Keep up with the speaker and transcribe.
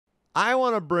I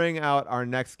want to bring out our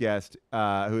next guest, who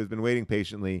has been waiting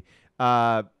patiently.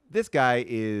 This guy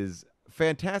is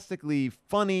fantastically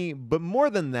funny, but more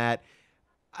than that,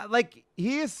 like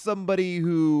he is somebody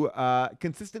who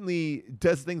consistently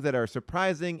does things that are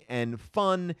surprising and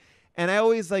fun. And I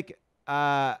always like,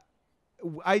 we'll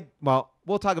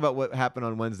talk about what happened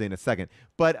on Wednesday in a second.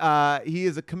 But he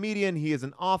is a comedian. He is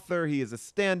an author. He is a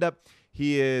stand-up.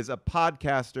 He is a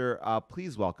podcaster.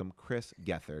 Please welcome Chris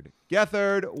Gethard.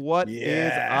 Gethard, what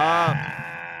is up?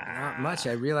 Not much.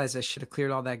 I realized I should have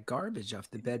cleared all that garbage off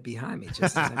the bed behind me.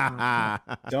 Just as I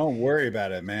Don't worry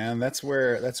about it, man. That's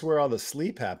where all the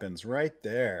sleep happens, right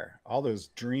there. All those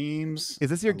dreams. Is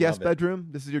this your guest bedroom?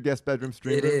 This is your guest bedroom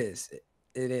stream? It is.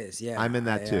 It is. Yeah. I'm in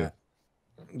that too.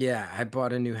 Yeah, I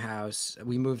bought a new house.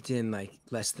 We moved in like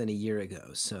less than a year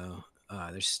ago, so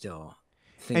there's still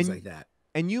things like that.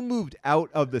 And you moved out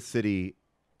of the city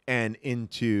and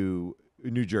into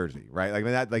New Jersey, right? Like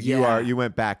that. Like you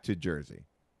went back to Jersey.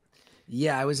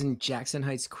 Yeah, I was in Jackson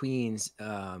Heights, Queens,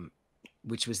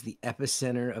 which was the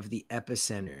epicenter of the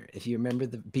epicenter. If you remember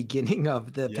the beginning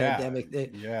of the pandemic,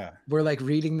 we're like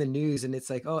reading the news and it's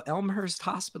like, oh, Elmhurst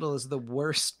Hospital is the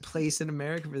worst place in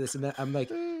America for this. And I'm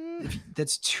like,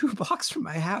 that's 2 blocks from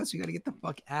my house. We got to get the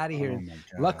fuck out of here.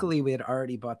 Luckily, we had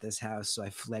already bought this house, so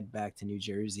I fled back to New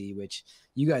Jersey, which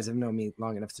you guys have known me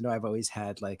long enough to know I've always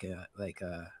had like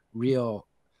a real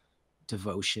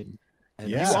devotion.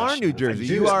 You are New Jersey.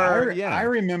 Dude, you are. I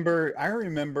remember.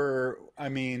 I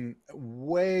mean,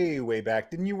 way back.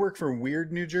 Didn't you work for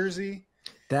Weird New Jersey?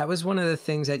 That was one of the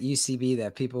things at UCB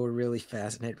that people were really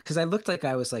fascinated because I looked like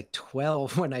I was like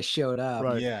 12 when I showed up.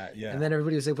 Right. Yeah. And then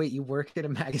everybody was like, "Wait, you work at a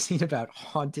magazine about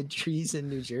haunted trees in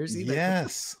New Jersey? Like,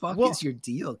 Yes. what the fuck is your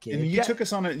deal, kid?" And you took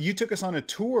us on a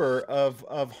tour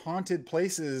of haunted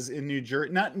places in New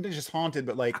Jersey. Not just haunted,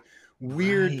 but like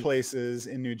weird places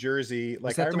in New Jersey.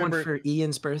 Like, was that I remember the one for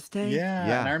Ian's birthday?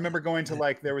 Yeah. And I remember going to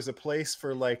like, there was a place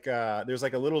for like, there's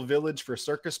like a little village for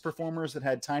circus performers that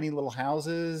had tiny little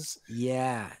houses.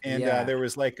 Yeah. And there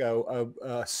was like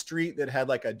a street that had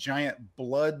like a giant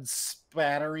blood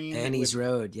spattering. Annie's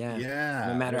Road. Yeah. Yeah.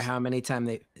 No matter how many times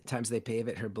they pave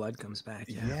it, her blood comes back.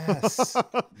 Yeah. Yes. And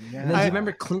then do you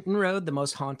remember Clinton Road, the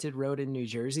most haunted road in New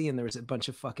Jersey? And there was a bunch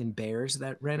of fucking bears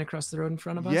that ran across the road in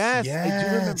front of us. Yes. I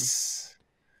do remember.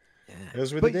 Yeah.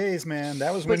 Those were the days, man.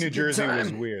 That was when New Jersey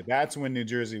was weird. That's when New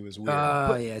Jersey was weird.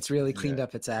 Oh, yeah. It's really cleaned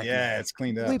up its act. Yeah, it's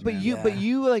cleaned up. Wait,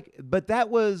 but that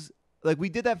was like, we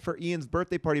did that for Ian's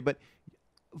birthday party. But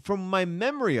from my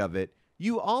memory of it,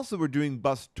 you also were doing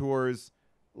bus tours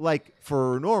like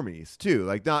for normies too,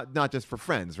 like not just for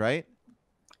friends, right?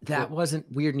 That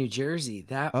wasn't Weird New Jersey.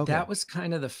 That was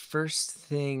kind of the first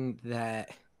thing that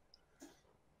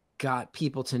got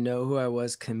people to know who I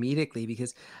was comedically,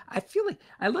 because I feel like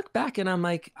I look back and I'm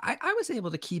like, I was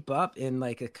able to keep up in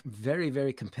like a very,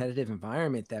 very competitive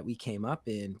environment that we came up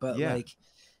in, but like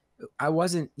I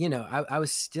wasn't, I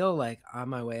was still like on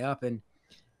my way up, and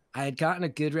I had gotten a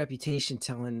good reputation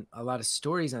telling a lot of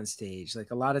stories on stage.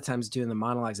 Like a lot of times doing the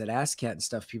monologues at ASCAT and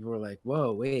stuff, people were like,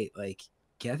 whoa, wait, like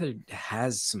Gethard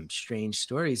has some strange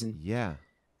stories. And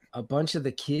a bunch of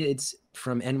the kids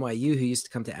from NYU who used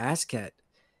to come to ASCAT,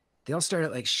 they all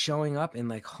started like showing up in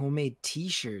like homemade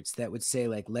t-shirts that would say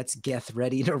like, let's get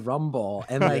ready to rumble.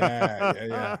 And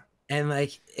like, and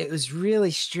like, it was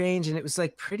really strange. And it was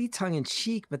like pretty tongue in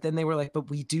cheek, but then they were like, but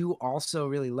we do also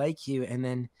really like you. And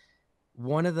then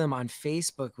one of them on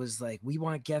Facebook was like, we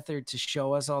want Gethard to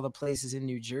show us all the places in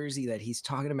New Jersey that he's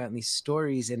talking about in these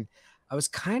stories. And I was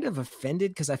kind of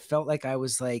offended because I felt like I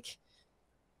was like,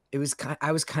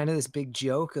 I was kind of this big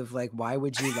joke of like, why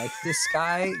would you like this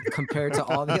guy compared to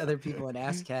all the other people in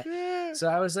ASCAT? So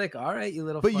I was like, all right, you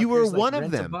little. But fuckers, you were like, one of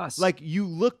rent a them. bus. Like you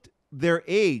looked their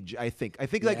age. I think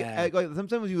like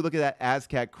sometimes you look at that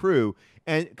ASCAT crew,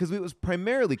 and because it was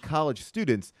primarily college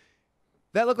students.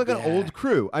 That looked like an old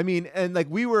crew. I mean, and like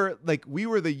we were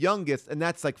the youngest, and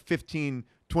that's like 15,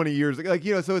 20 years ago. Like,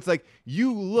 so it's like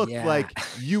you looked like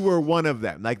you were one of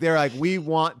them. Like they're like, we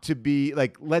want to be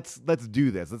like, let's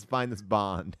do this. Let's find this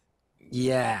bond.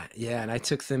 Yeah. And I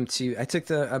took them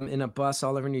in a bus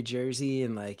all over New Jersey,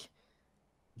 and like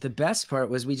the best part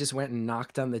was we just went and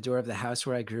knocked on the door of the house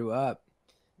where I grew up.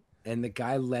 And the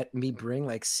guy let me bring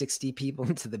like 60 people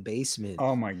into the basement.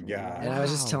 Oh my God. And I was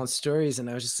just telling stories, and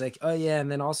I was just like, oh yeah.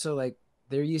 And then also like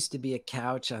there used to be a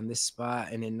couch on this spot,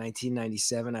 and in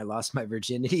 1997 I lost my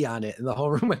virginity on it, and the whole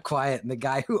room went quiet, and the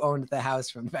guy who owned the house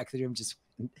from the back of the room just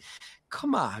went,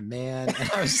 come on, man.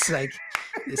 And I was just like,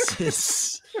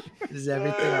 this is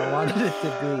everything I wanted it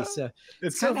to be. So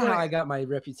it's kind of how I got my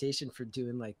reputation for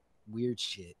doing like weird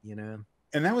shit,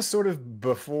 And that was sort of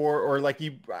before, or like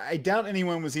I doubt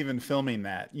anyone was even filming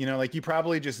that, you know, like you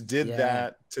probably just did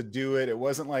that to do it. It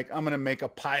wasn't like, I'm going to make a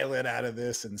pilot out of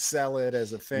this and sell it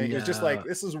as a thing. No. It was just like,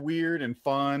 this is weird and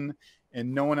fun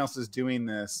and no one else is doing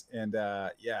this. And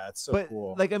yeah, it's so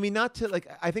cool. Like, I mean, not to like,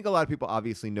 I think a lot of people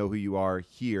obviously know who you are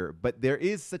here, but there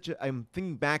is such a, I'm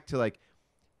thinking back to like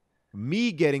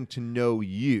me getting to know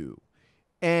you.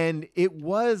 And it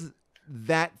was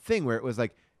that thing where it was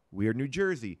like, we're New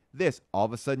Jersey. This all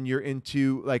of a sudden you're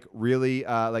into like really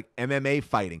like MMA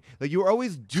fighting. Like you were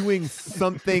always doing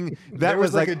something that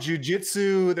was like a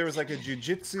jujitsu. There was like a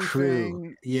jujitsu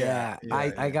thing. Yeah.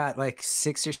 I got like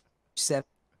 6 or 7.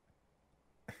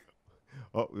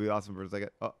 Oh, we lost him for a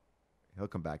second. Oh, he'll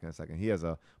come back in a second. He has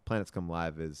a Planets Come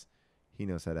Live. He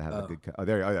knows how to have a good. Oh,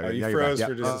 there. Oh, you froze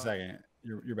for just a second.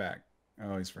 You're back.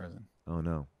 Oh, he's frozen. Oh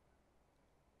no.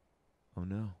 Oh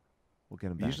no. We'll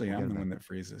get him back. Usually I'm the one that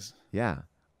freezes. Yeah.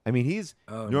 I mean, he's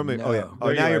normally. No. Oh yeah.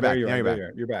 Oh, now you're back. Now you're back.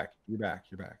 You're back. You're back.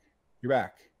 You're back. You're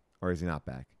back. Or is he not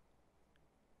back?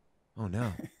 Oh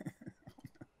no.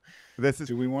 This is.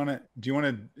 Do you want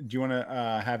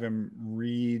to have him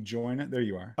rejoin it? There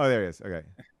you are. Oh, there he is. Okay.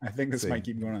 I think this might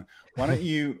keep going on. Why don't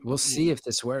you? We'll see if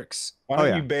this works. Why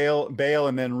don't you bail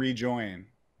and then rejoin?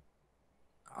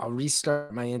 I'll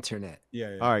restart my internet.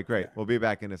 Yeah. All right, great. We'll be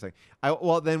back in a second.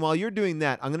 Well, then while you're doing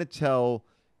that, I'm going to tell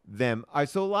them.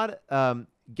 So a lot of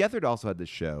Gethard also had this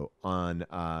show on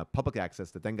public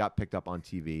access that then got picked up on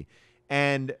TV.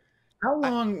 And how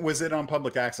long was it on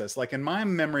public access? Like in my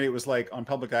memory, it was like on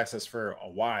public access for a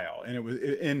while. And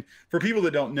and for people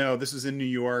that don't know, this was in New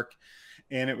York,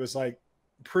 and it was like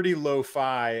pretty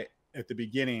lo-fi at the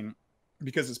beginning,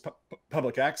 because it's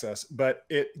public access, but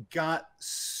it got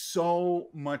so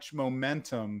much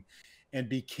momentum and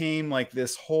became like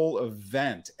this whole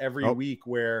event every week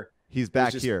where he's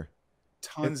back here.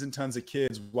 Tons and tons of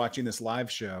kids watching this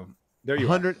live show. There you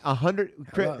 100.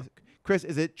 Chris,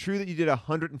 is it true that you did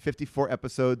 154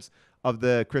 episodes of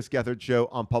the Chris Gethard show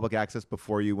on public access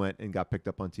before you went and got picked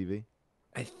up on TV?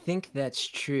 I think that's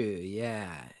true. Yeah.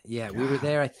 God. We were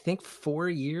there, I think 4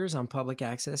 years on public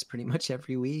access pretty much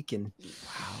every week. And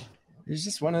wow, it was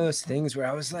just one of those things where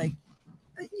I was like,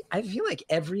 I feel like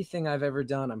everything I've ever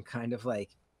done, I'm kind of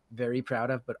like very proud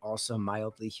of, but also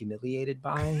mildly humiliated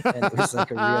by. And it was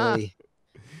like a really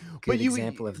good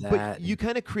example of that. But you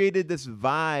kind of created this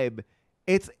vibe.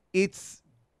 It's,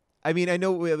 I mean, I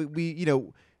know we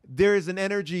there is an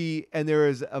energy and there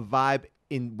is a vibe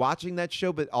in watching that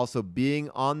show, but also being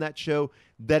on that show,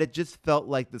 that it just felt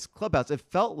like this clubhouse. It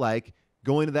felt like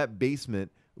going to that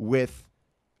basement with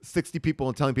 60 people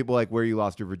and telling people like where you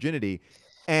lost your virginity.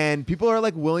 And people are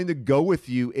like willing to go with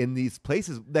you in these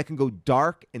places that can go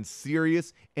dark and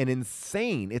serious and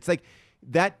insane. It's like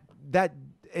that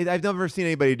I've never seen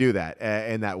anybody do that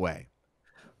in that way.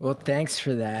 Well, thanks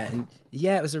for that. And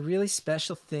yeah, it was a really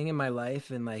special thing in my life.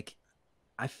 And like,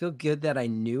 I feel good that I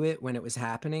knew it when it was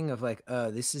happening, of like, oh,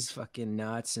 this is fucking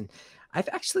nuts. And I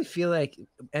actually feel like,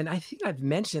 and I think I've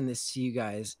mentioned this to you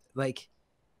guys, like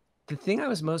the thing I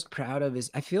was most proud of is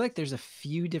I feel like there's a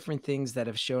few different things that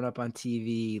have shown up on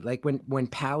TV. Like when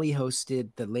Pally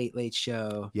hosted the Late Late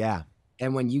Show. Yeah.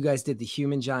 And when you guys did the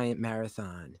Human Giant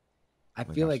Marathon, I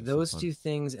feel like those two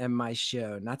things and my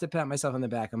show, not to pat myself on the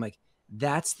back, I'm like,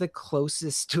 that's the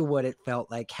closest to what it felt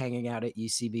like hanging out at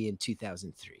UCB in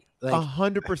 2003. Like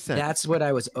 100%. That's what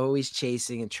I was always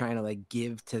chasing and trying to like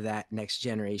give to that next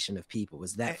generation of people,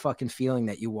 was that fucking feeling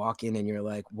that you walk in and you're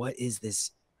like, what is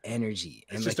this energy?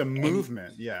 And it's just a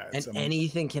movement. And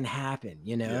anything can happen,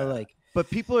 like. But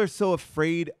people are so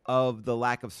afraid of the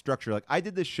lack of structure. Like I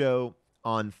did this show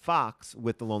on Fox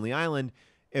with The Lonely Island.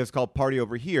 It was called Party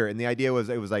Over Here. And the idea was,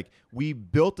 it was like, we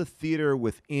built a theater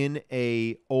within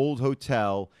a old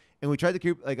hotel, and we tried to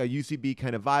create like a UCB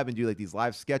kind of vibe and do like these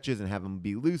live sketches and have them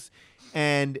be loose.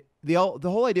 And the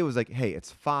whole idea was like, hey,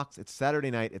 it's Fox, it's Saturday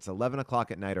night, it's 11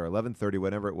 o'clock at night or 11:30,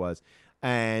 whatever it was.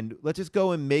 And let's just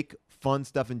go and make fun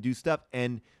stuff and do stuff.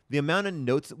 And the amount of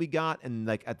notes that we got, and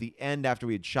like at the end, after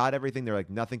we had shot everything, they're like,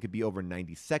 nothing could be over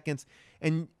 90 seconds.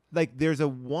 And like, there's a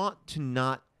want to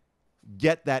not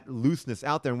get that looseness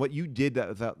out there. And what you did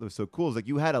that was so cool is like,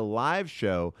 you had a live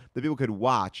show that people could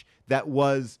watch that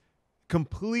was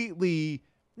completely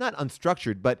not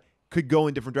unstructured, but could go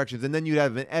in different directions. And then you'd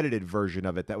have an edited version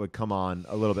of it that would come on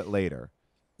a little bit later.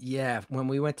 Yeah. When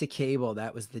we went to cable,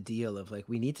 that was the deal of like,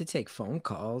 we need to take phone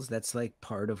calls. That's like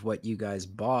part of what you guys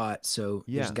bought. So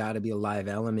there's got to be a live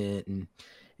element. And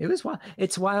it was wild.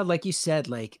 It's wild. Like you said,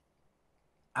 like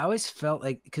I always felt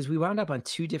like, because we wound up on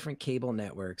 2 different cable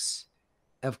networks.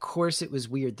 of course it was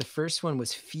weird. The first one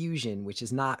was Fusion, which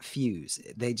is not Fuse.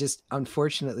 They just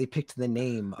unfortunately picked the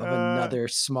name of another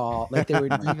small, like they were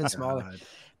even smaller.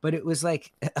 But it was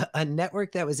like a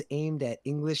network that was aimed at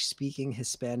English speaking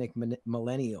Hispanic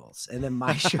millennials. And then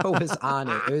my show was on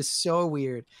it. It was so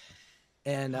weird.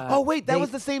 And oh wait, that was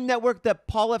the same network that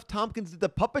Paul F. Tompkins did the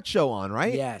puppet show on,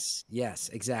 right? Yes,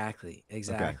 exactly.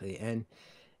 Okay. And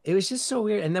it was just so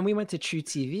weird. And then we went to True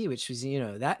TV, which was, you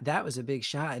know, that was a big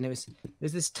shot. And it was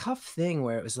this tough thing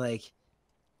where it was like,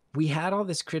 we had all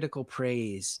this critical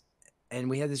praise and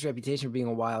we had this reputation for being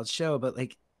a wild show, but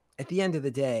like at the end of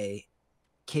the day,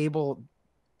 cable,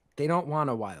 they don't want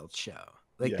a wild show.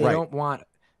 Like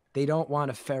they don't want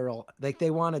a feral, like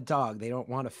they want a dog. They don't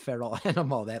want a feral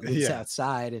animal that lives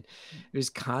outside. And there's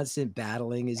constant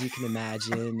battling, as you can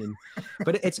imagine. And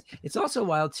but it's also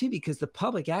wild too, because the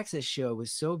public access show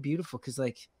was so beautiful. Cause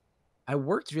like I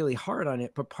worked really hard on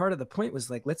it, but part of the point was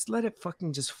like, let's let it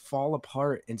fucking just fall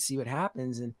apart and see what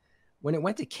happens. And when it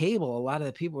went to cable, a lot of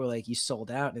the people were like, you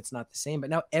sold out and it's not the same. But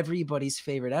now everybody's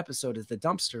favorite episode is the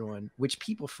dumpster one, which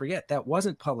people forget that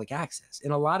wasn't public access.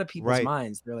 In a lot of people's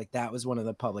minds, they're like, that was one of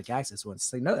the public access ones.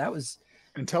 It's like, no, that was.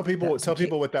 And tell people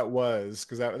what that was,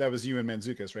 because that was you and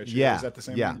Mantzoukas, right? Yeah. Is that the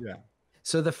same one? Yeah.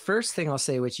 So the first thing I'll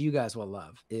say, which you guys will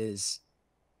love, is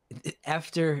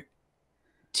after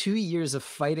 2 years of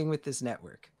fighting with this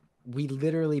network, we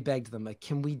literally begged them, like,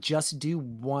 can we just do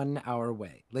one our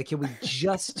way? Like, can we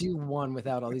just do one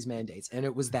without all these mandates? And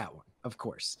it was that one, of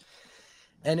course.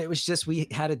 And it was just, we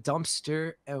had a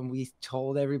dumpster and we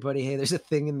told everybody, hey, there's a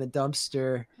thing in the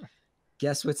dumpster.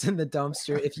 Guess what's in the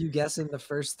dumpster? If you guess in the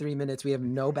first 3 minutes, we have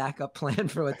no backup plan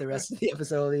for what the rest of the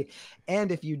episode will be.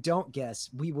 And if you don't guess,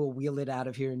 we will wheel it out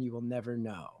of here and you will never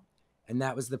know. And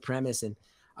that was the premise. And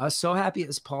I was so happy it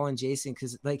was Paul and Jason,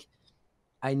 because like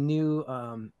I knew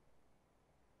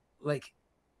like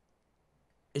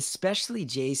especially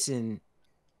Jason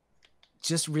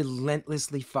just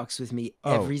relentlessly fucks with me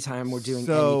every time we're doing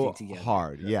anything together.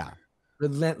 Hard, yeah.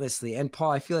 Relentlessly. And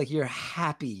Paul, I feel like you're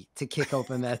happy to kick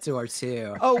open that door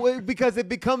too. Oh, because it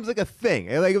becomes like a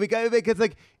thing. Like because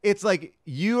like it's like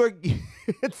you are.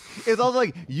 It's also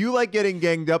like you like getting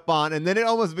ganged up on, and then it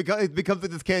almost becomes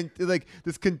like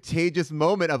this contagious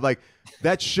moment of like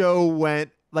that show went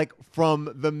like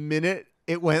from the minute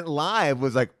it went live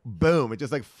was like boom, it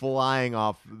just like flying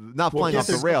off, not flying off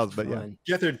the rails, but yeah.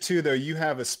 Gethard too, though, you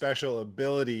have a special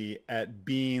ability at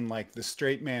being like the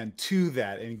straight man to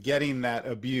that and getting that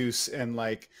abuse and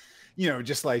like, you know,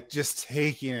 just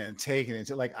taking it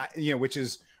to like, you know, which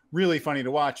is really funny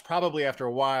to watch. Probably after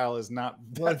a while is not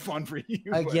that fun for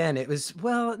you. Again, it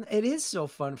is so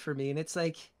fun for me. And it's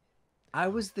like, I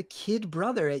was the kid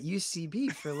brother at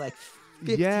UCB for like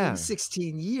 15,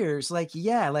 16 years. Like,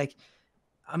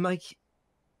 I'm like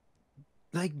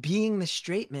being the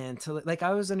straight man to like,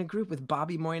 I was in a group with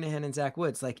Bobby Moynihan and Zach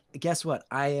Woods. Like, guess what?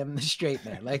 I am the straight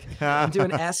man. Like I'm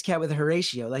doing ASCAT with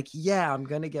Horatio. Like, yeah, I'm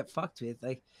going to get fucked with.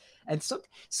 Like, and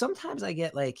sometimes I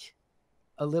get like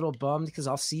a little bummed because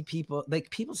I'll see people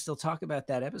still talk about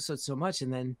that episode so much.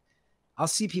 And then I'll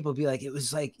see people be like, it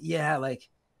was like, yeah, like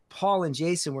Paul and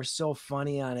Jason were so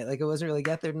funny on it. Like it wasn't really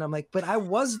Gethard. And I'm like, but I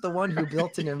was the one who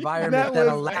built an environment that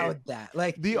allowed that.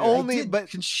 Like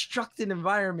construct an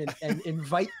environment and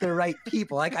invite the right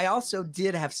people. Like I also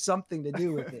did have something to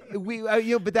do with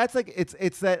it. But that's like,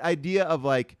 it's that idea of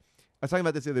like, I was talking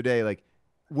about this the other day, like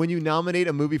when you nominate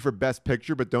a movie for Best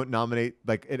Picture but don't nominate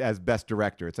like it as Best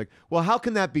Director, it's like, well, how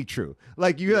can that be true?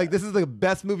 Like you're like, this is the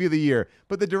best movie of the year,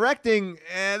 but the directing,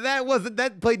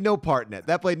 that played no part in it.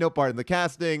 That played no part in the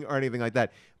casting or anything like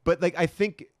that. But like, I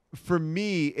think for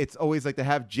me, it's always like to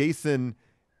have Jason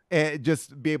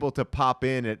just be able to pop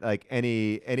in at like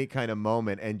any kind of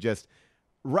moment and just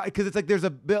because it's like there's a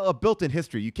built-in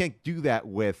history. You can't do that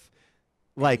with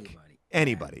like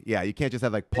anybody. Yeah, you can't just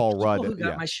have like Paul Rudd. Who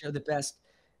got my show the best.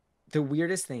 The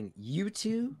weirdest thing, you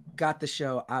two got the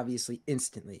show obviously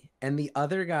instantly. And the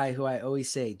other guy who I always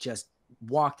say just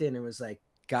walked in and was like,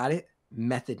 got it?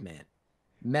 Method Man.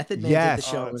 Method Man did the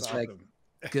show and was awesome.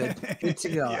 Like, good to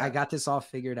go. I got this all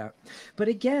figured out. But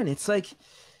again, it's like,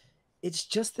 it's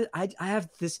just that I have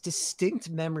this distinct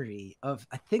memory of,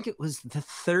 I think it was the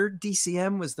third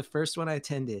DCM was the first one I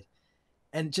attended.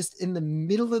 And just in the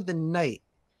middle of the night,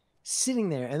 sitting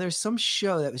there, and there's some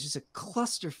show that was just a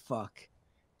clusterfuck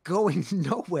going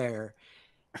nowhere,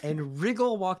 and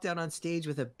Riggle walked out on stage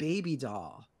with a baby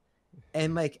doll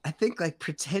and like I think like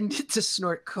pretended to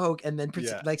snort coke and then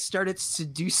like started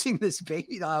seducing this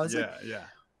baby doll. I was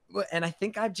and I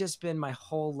think I've just been my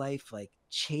whole life like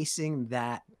chasing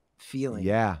that feeling.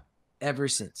 ever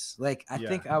since. Like, I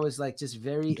think I was like, just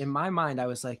very, in my mind, I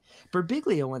was like,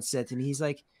 Birbiglia once said to me, he's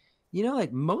like, you know,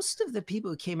 like most of the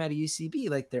people who came out of UCB,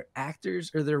 like they're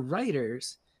actors or they're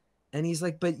writers. And he's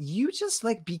like, but you just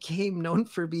like became known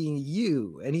for being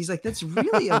you. And he's like, that's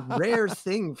really a rare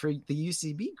thing for the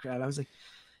UCB crowd. I was like,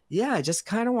 yeah, I just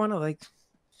kind of want to like,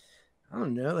 I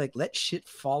don't know, like let shit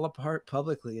fall apart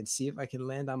publicly and see if I can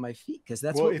land on my feet. Cause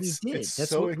that's what we did. It's that's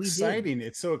so what we exciting. did.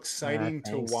 It's so exciting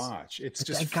to watch. It's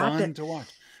just fun to watch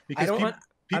because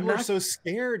people are so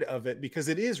scared of it because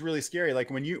it is really scary. Like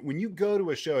when you go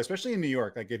to a show, especially in New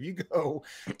York, like if you go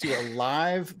to a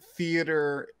live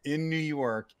theater in New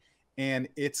York and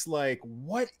it's like,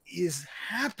 what is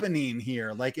happening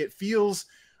here? Like it feels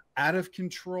out of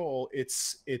control.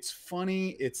 It's funny.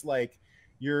 It's like,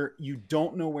 you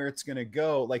don't know where it's going to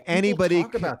go. Like anybody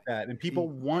talk about that and people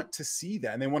want to see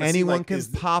that and they want to see like, can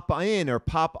pop in or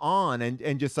pop on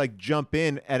and just like jump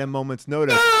in at a moment's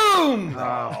notice. Boom!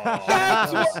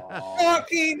 That's what I'm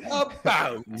talking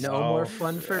about. No more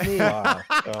fun for me. No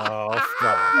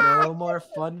more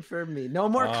fun for me. No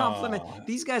more compliment.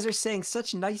 These guys are saying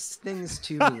such nice things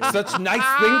to me. Such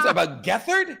nice things about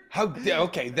Gethard?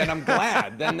 Okay, then I'm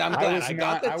glad. Then I'm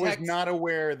glad. I was not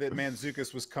aware that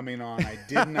Mantzoukas was coming on. I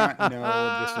did not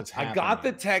know this was happening. I got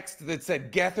the text that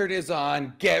said Gethard is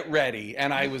on, get ready.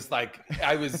 And I was like,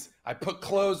 I put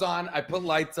clothes on, I put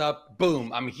lights up,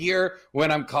 boom, I'm here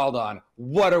when I'm called on.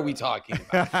 What are we talking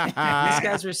about? These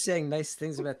guys were saying nice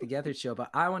things about the Gethard show, but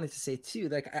I wanted to say too,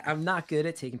 like I'm not good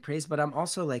at taking praise, but I'm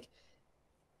also like,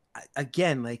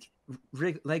 again, like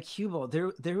Huebel,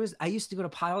 there was, I used to go to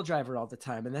Pile Driver all the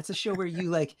time, and that's a show where you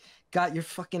like got your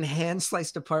fucking hand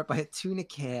sliced apart by a tuna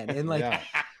can and like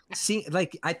see,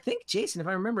 like I think Jason, if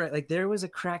I remember it, like there was a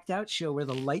cracked out show where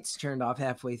the lights turned off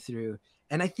halfway through,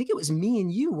 and I think it was me and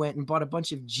you went and bought a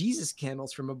bunch of Jesus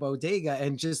candles from a bodega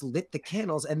and just lit the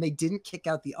candles, and they didn't kick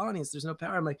out the audience. There's no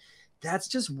power. I'm like, that's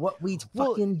just what we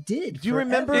fucking did. Do you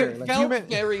remember? It felt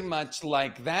very much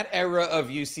like that era of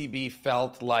UCB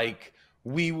felt like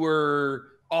we were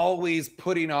always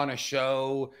putting on a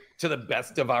show to the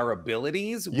best of our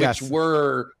abilities, which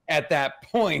were at that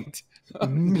point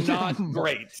not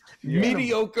great,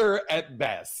 mediocre at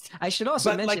best. I should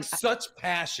also mention, like such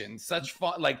passion, such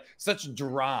fun, like such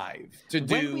drive to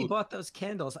do. When we bought those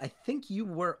candles, I think you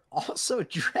were also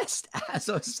dressed as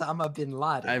Osama bin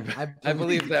Laden. I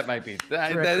believe that might be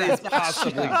that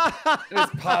is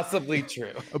possibly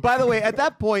true. By the way, at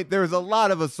that point, there was a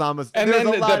lot of Osamas, and then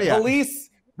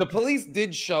the police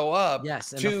did show up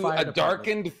to a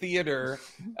darkened theater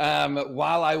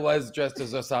while I was dressed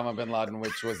as Osama bin Laden,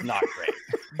 which was not great.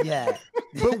 Yeah.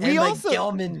 But we also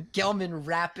Gelman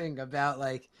rapping about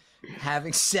like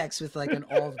having sex with like an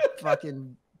old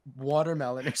fucking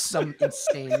watermelon or some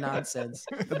insane nonsense.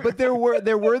 But there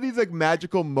were these like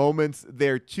magical moments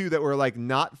there too that were like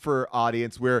not for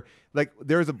audience, where like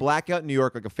there was a blackout in New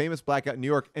York, like a famous blackout in New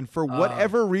York, and for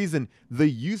whatever reason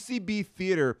the UCB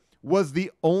theater was the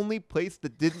only place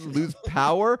that didn't lose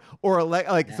power or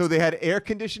so they had air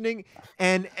conditioning,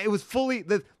 and it was fully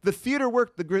the theater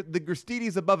worked, the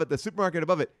Gristedes above it, the supermarket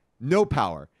above it, no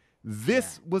power.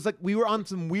 This was like we were on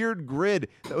some weird grid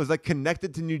that was like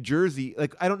connected to New Jersey.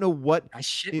 Like I don't know what. I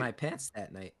shit my pants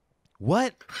that night.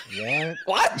 What?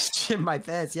 What? I shit my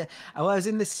pants. Yeah. I was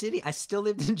in the city. I still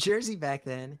lived in Jersey back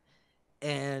then,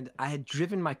 and I had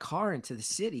driven my car into the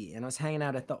city, and I was hanging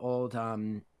out at the old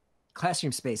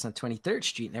classroom space on 23rd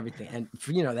Street and everything. And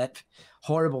for, you know, that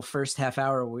horrible first half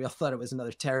hour where we all thought it was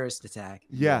another terrorist attack.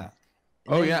 Yeah.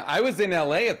 I was in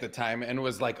LA at the time and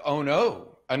was like, oh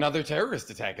no, another terrorist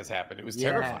attack has happened. It was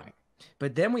terrifying.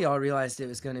 But then we all realized it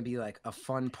was going to be like a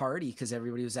fun party because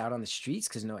everybody was out on the streets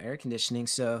because no air conditioning.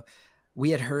 So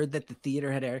we had heard that the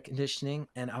theater had air conditioning,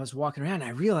 and I was walking around and I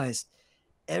realized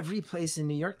every place in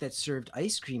New York that served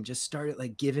ice cream just started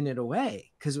like giving it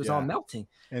away because it was all melting.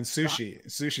 And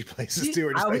sushi places too.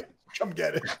 Are just like, come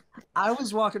get it. I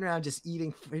was walking around just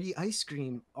eating free ice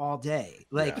cream all day,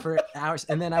 like for hours.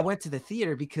 And then I went to the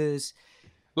theater because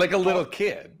like a little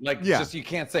kid, like just you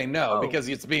can't say no because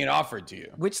it's being offered to you.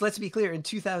 Which, let's be clear, in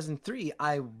 2003,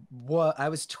 I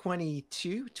was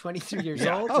 23 years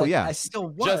old. Oh, yeah. I still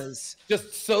was.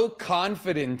 Just so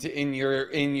confident in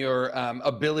your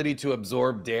ability to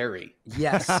absorb dairy.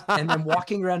 Yes. And then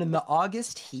walking around in the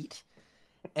August heat.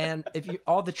 And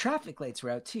all the traffic lights were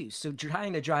out too. So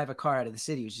trying to drive a car out of the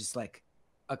city was just like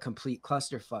a complete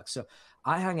clusterfuck. So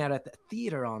I hung out at the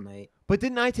theater all night. But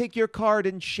didn't I take your car?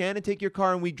 Didn't Shannon take your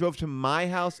car and we drove to my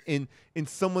house in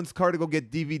someone's car to go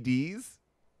get DVDs?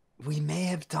 We may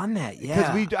have done that,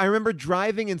 yeah. Because I remember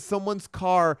driving in someone's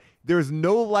car. There's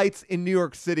no lights in New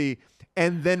York City,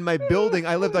 And then my building,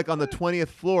 I lived like on the 20th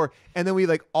floor, and then we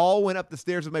like all went up the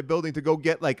stairs of my building to go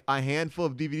get like a handful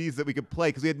of DVDs that we could play,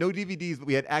 because we had no DVDs, but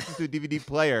we had access to a DVD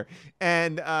player.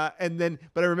 But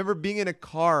I remember being in a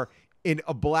car in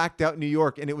a blacked out New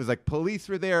York, and it was like police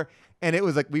were there, and it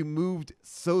was like we moved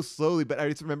so slowly, but I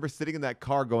just remember sitting in that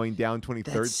car going down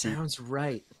 23rd Street. That sounds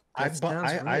right.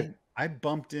 I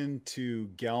bumped into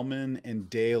Gelman and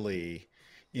Daly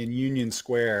in Union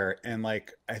Square, and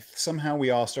like somehow we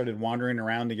all started wandering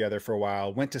around together for a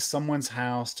while, went to someone's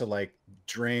house to like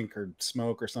drink or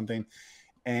smoke or something,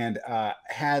 and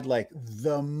had like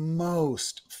the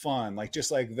most fun, like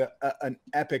just like an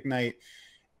epic night.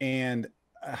 And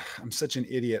I'm such an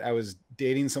idiot. I was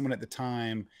dating someone at the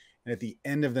time, and at the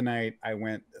end of the night I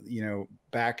went,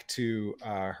 back to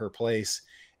her place,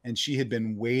 and she had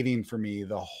been waiting for me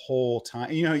the whole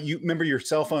time. You remember your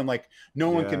cell phone, like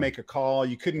no one could make a call.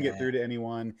 You couldn't get through to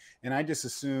anyone. And I just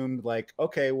assumed like,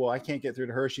 okay, well, I can't get through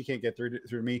to her. She can't get through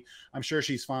to me. I'm sure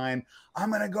she's fine.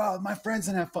 I'm going to go out with my friends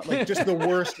and have fun. Like just the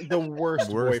worst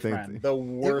boyfriend, the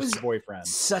worst boyfriend.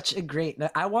 Such a great,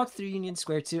 I walked through Union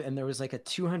Square too, and there was like a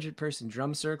 200 person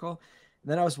drum circle.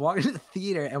 Then I was walking to the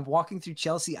theater, and walking through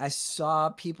Chelsea, I saw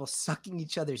people sucking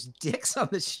each other's dicks on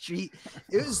the street.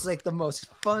 It was like the most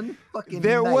fun fucking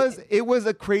night. It was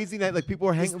a crazy night. Like people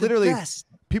were hanging, literally.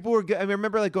 People were. I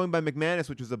remember like going by McManus,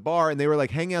 which was a bar, and they were like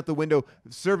hanging out the window,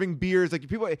 serving beers. Like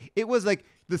people, it was like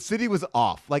the city was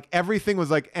off. Like everything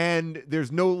was like, and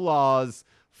there's no laws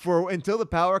until the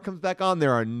power comes back on.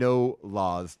 There are no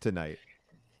laws tonight.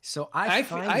 So I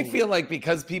feel like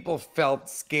because people felt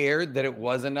scared that it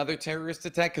was another terrorist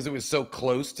attack because it was so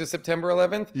close to September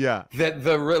 11th. Yeah. That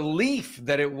the relief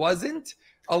that it wasn't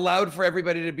allowed for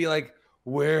everybody to be like,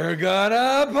 we're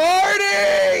gonna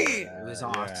party. It was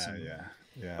awesome.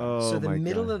 Yeah. So the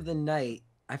middle of the night,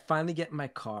 I finally get in my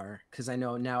car because I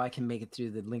know now I can make it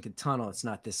through the Lincoln Tunnel. It's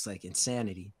not this like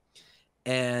insanity.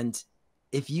 And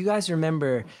if you guys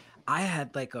remember, I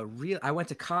had like I went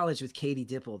to college with Katie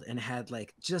Dippold and had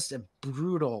like just a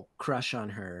brutal crush on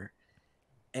her.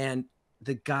 And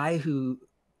the guy who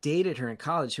dated her in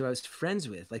college, who I was friends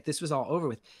with, like this was all over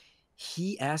with,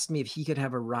 he asked me if he could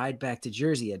have a ride back to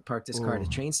Jersey. He had parked his car at a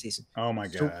train station. Oh my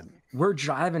God. We're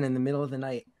driving in the middle of the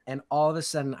night, and all of a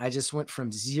sudden I just went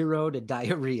from 0 to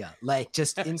diarrhea, like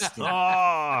just instant,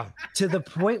 to the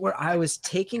point where I was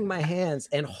taking my hands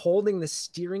and holding the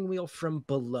steering wheel from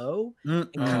below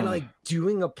and kind of like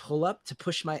doing a pull-up to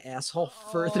push my asshole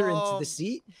further into the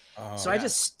seat. I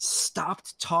just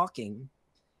stopped talking.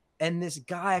 And this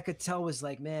guy I could tell was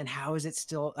like, man, how is it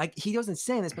still, like, he wasn't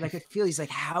saying this, but I could feel, he's like,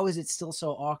 how is it still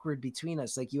so awkward between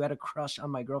us? Like, you had a crush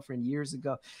on my girlfriend years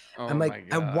ago. I'm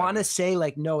like, I want to say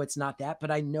like, no, it's not that.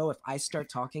 But I know if I start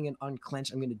talking and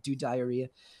unclench, I'm going to do diarrhea.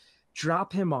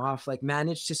 Drop him off, like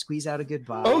manage to squeeze out a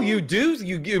goodbye. Oh, you do?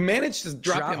 You managed to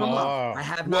drop him off. I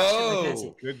have not.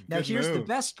 Whoa. Now, here's the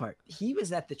best part. He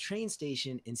was at the train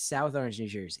station in South Orange, New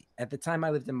Jersey. At the time I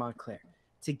lived in Montclair.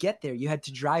 To get there, you had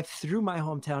to drive through my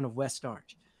hometown of West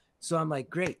Orange. So I'm like,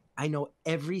 great. I know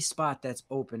every spot that's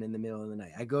open in the middle of the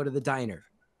night. I go to the diner.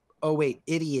 Oh, wait,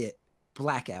 idiot.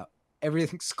 Blackout.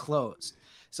 Everything's closed.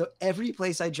 So every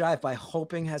place I drive by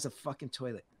hoping has a fucking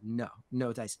toilet.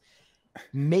 No dice.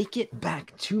 Make it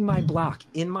back to my block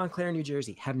in Montclair, New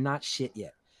Jersey. Have not shit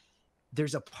yet.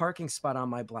 There's a parking spot on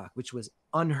my block, which was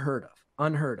unheard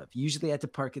of. Usually I had to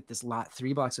park at this lot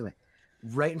 3 blocks away.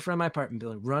 Right in front of my apartment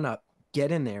building. Run up. Get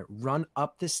in there, run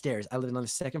up the stairs. I lived on the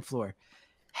 2nd floor.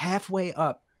 Halfway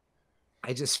up,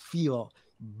 I just feel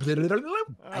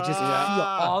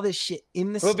all this shit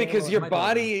in the well, because your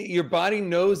body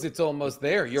knows it's almost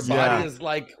there. Your body is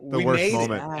like, we made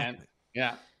it.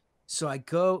 Yeah. So I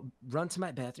go run to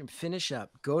my bathroom, finish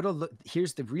up, go to look.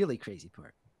 Here's the really crazy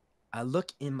part. I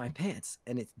look in my pants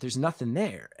and there's nothing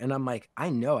there. And I'm like, I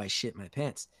know I shit my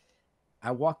pants. I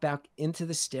walked back into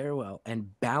the stairwell,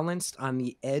 and balanced on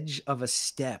the edge of a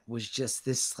step was just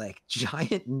this like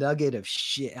giant nugget of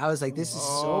shit. I was like, this is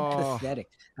so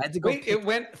pathetic. I had to go. Wait, it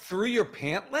went through your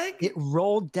pant leg? It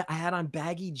rolled down. I had on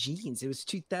baggy jeans. It was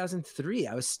 2003.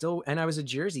 I was a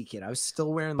Jersey kid. I was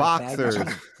still wearing like boxers,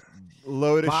 baggy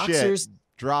load of shit,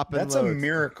 dropping. That's loads. A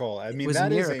miracle. I mean,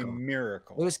 that is a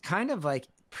miracle. It was kind of like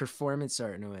performance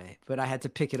art in a way, but I had to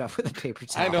pick it up with a paper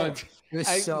towel.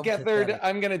 Gethard,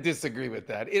 I'm going to disagree with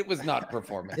that. It was not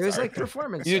performance. It was like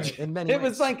performance in many ways. It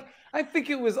was like, I think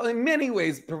it was in many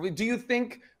ways. Do you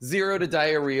think Zero to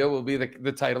Diarrhea will be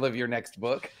the title of your next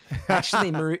book?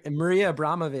 Actually, Maria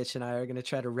Abramovich and I are going to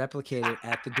try to replicate it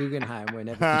at the Guggenheim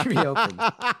whenever it reopens.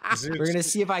 We're going to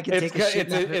see if I can take a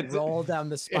shit and roll down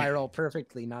the spiral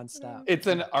perfectly nonstop. It's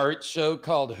an art show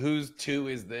called Whose Two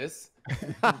Is This?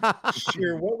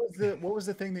 Sure. What was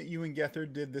the thing that you and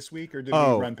Gethard did this week, or did we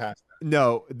run past that?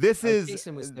 No,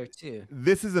 Jason was there too.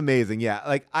 This is amazing. Yeah,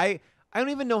 like I don't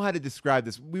even know how to describe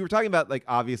this. We were talking about, like,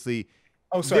 obviously.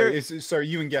 Oh, sorry. Sorry,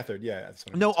 you and Gethard. Yeah.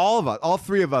 Sorry. No, all of us, all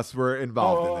three of us were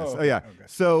involved in this. Oh, yeah. Okay.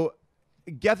 So,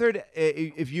 Gethard,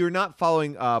 if you're not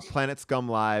following Planet Scum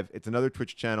Live, it's another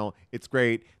Twitch channel. It's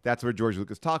great. That's where George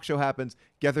Lucas Talk Show happens.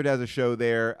 Gethard has a show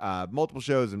there, multiple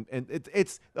shows, and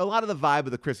it's a lot of the vibe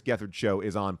of the Chris Gethard show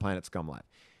is on Planet Scum Live.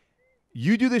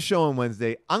 You do this show on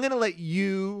Wednesday. I'm going to let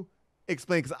you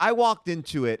explain, because I walked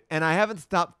into it and I haven't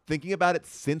stopped thinking about it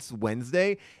since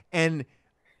Wednesday, and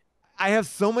I have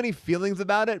so many feelings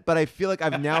about it, but I feel like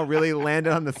I've now really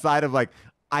landed on the side of, like,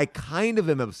 I kind of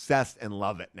am obsessed and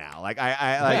love it now. Like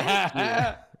I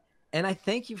like. And I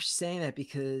thank you for saying that,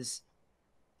 because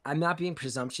I'm not being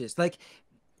presumptuous. Like,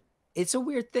 it's a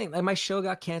weird thing. Like, my show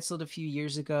got canceled a few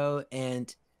years ago,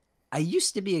 and I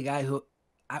used to be a guy who,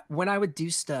 when I would do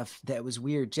stuff that was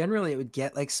weird, generally it would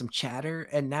get like some chatter,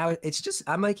 and now it's just,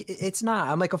 I'm like, it's not.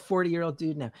 I'm like a 40-year-old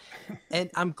dude now, and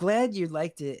I'm glad you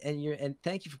liked it, and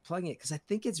thank you for plugging it, because I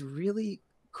think it's really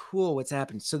cool what's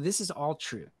happened. So this is all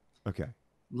true. Okay.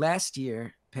 Last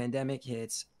year, pandemic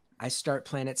hits. I start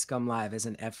Planet Scum Live as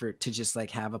an effort to just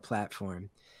like have a platform,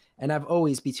 and I've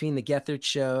always, between the Gethard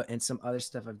show and some other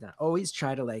stuff I've done, always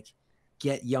try to like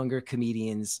get younger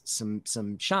comedians some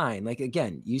shine. Like,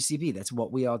 again, UCB, that's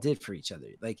what we all did for each other.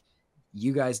 Like,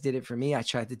 you guys did it for me. I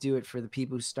tried to do it for the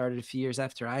people who started a few years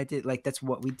after I did. Like, that's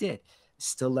what we did.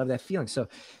 Still love that feeling. So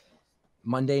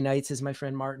Monday nights is my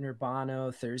friend Martin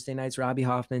Urbano. Thursday nights, Robbie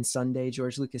Hoffman. Sunday,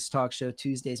 George Lucas Talk Show.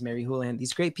 Tuesdays, Mary Houlihan.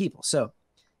 These great people. So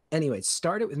anyway, it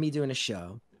started with me doing a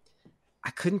show.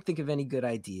 I couldn't think of any good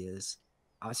ideas.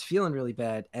 I was feeling really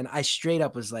bad, and I straight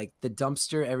up was like, the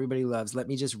dumpster everybody loves, let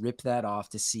me just rip that off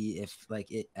to see if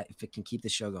it can keep the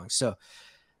show going. So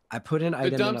I put an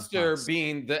item in a box. The dumpster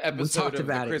being the episode of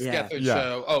the Chris Gethard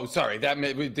show. Oh, sorry.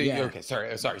 Okay.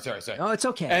 Sorry. Oh, it's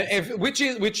okay. And which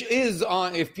is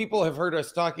on, if people have heard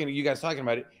us you guys talking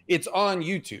about it, it's on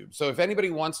YouTube. So if anybody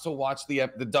wants to watch the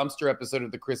dumpster episode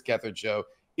of the Chris Gethard show,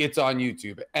 it's on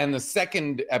YouTube. And the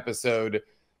second episode,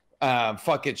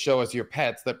 Fuck It, Show Us Your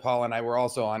Pets, that Paul and I were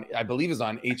also on, I believe is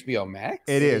on HBO Max.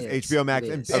 It is HBO Max.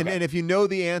 And if you know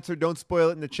the answer, don't spoil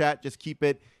it in the chat. Just keep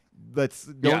it.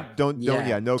 No Don't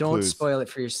clues. Spoil it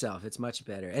for yourself. It's much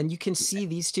better. And you can see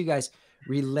these two guys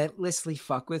relentlessly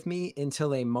fuck with me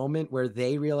until a moment where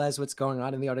they realize what's going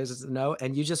on and the audience doesn't know.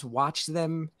 And you just watch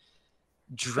them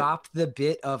drop the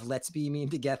bit of let's be mean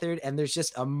to Gethard, and there's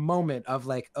just a moment of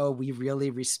like, oh, we really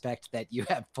respect that you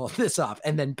have pulled this off,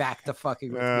 and then back to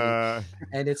fucking with me.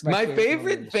 And it's my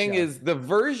favorite thing is the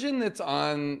version that's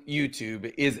on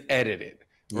YouTube is edited,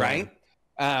 right?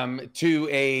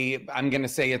 To I'm gonna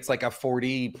say it's like a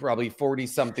 40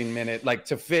 something minute, like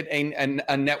to fit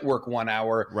a network 1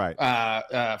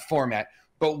 hour format.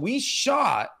 But we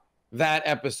shot that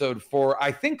episode for,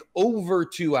 I think, over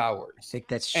 2 hours. I think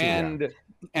that's true. And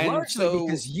largely so,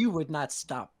 because you would not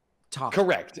stop talking.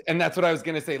 Correct. And that's what I was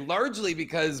going to say. Largely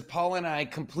because Paul and I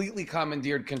completely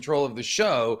commandeered control of the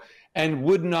show and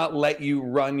would not let you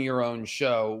run your own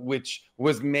show, which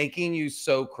was making you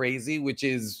so crazy, which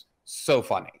is so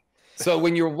funny. So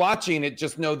when you're watching it,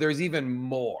 just know there's even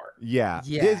more. Yeah.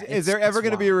 Is there ever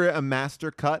going to be a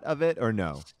master cut of it, or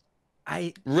no?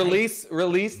 Release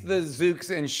the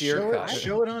Zooks and Scheer cut.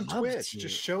 Show it on Twitch.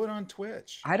 Just show it on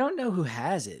Twitch. I don't know who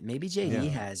has it. Maybe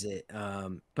JD has it.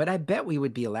 But I bet we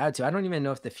would be allowed to. I don't even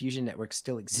know if the Fusion Network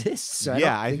still exists. So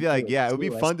I feel like it would be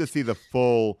fun to see the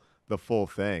full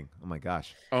thing. Oh my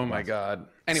gosh. Oh my God.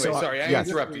 Anyway, sorry, I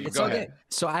interrupted you. Go ahead.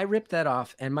 So I ripped that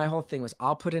off, and my whole thing was,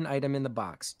 I'll put an item in the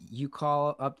box. You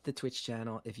call up the Twitch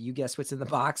channel. If you guess what's in the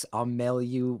box, I'll mail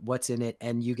you what's in it,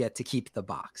 and you get to keep the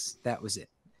box. That was it.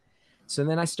 So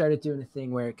then I started doing a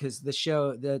thing where, because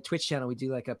the Twitch channel, we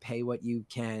do like a pay what you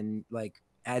can, like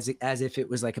as if it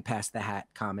was like a pass the hat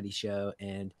comedy show.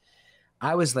 And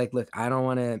I was like, look, I don't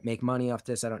want to make money off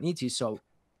this. I don't need to. So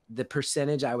the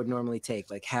percentage I would normally take,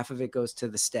 like half of it goes to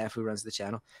the staff who runs the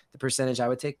channel. The percentage I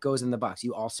would take goes in the box.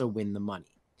 You also win the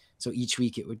money. So each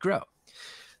week it would grow.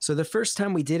 So the first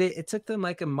time we did it, it took them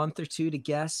like a month or two to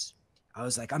guess. I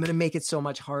was like, I'm going to make it so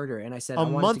much harder. And I said, a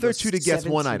month or two to guess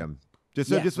one item. Just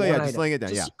laying it down.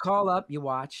 Just call up, you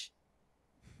watch,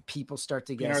 people start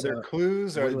to guess. Are there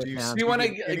clues? Or do you want to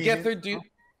Gethard?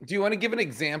 Do you want to give an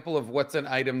example of what's an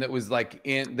item that was like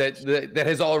in that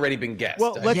has already been guessed?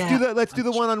 Well, let's do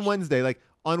the one on Wednesday. Like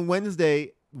on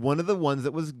Wednesday, one of the ones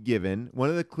that was given, one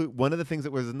of the things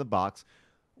that was in the box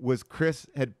was Chris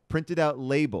had printed out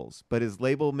labels, but his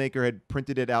label maker had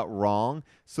printed it out wrong.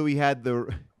 So he had the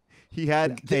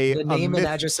name and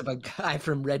address of a guy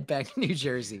from Red Bank, New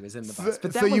Jersey was in the box.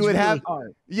 But that so you would really have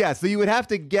hard. Yeah, so you would have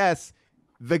to guess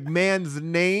the man's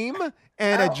name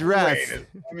and address.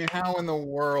 I mean, how in the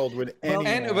world would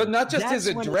anyone? But not just his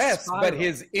address, but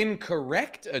his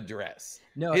incorrect address.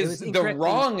 No, it was the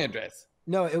wrong address.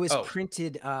 No, it was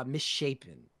printed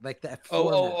misshapen, like that.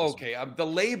 Okay. The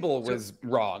label was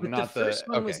wrong, not the first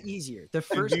one was easier. The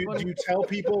first one. Do you tell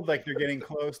people like they're getting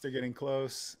close? They're getting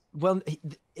close. Well,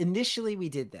 initially we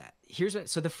did that.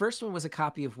 So the first one was a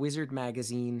copy of Wizard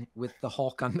magazine with the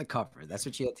Hulk on the cover. That's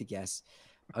what you had to guess.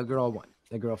 A girl won.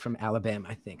 A girl from Alabama,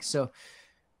 I think. So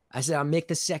I said, I'll make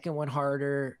the second one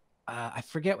harder. I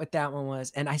forget what that one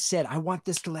was. And I said, I want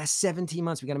this to last 17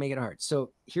 months. We got to make it hard.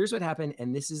 So here's what happened.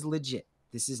 And this is legit.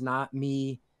 This is not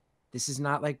me. This is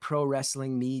not like pro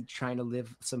wrestling, me trying to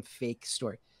live some fake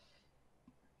story.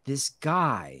 This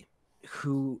guy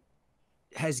who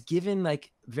has given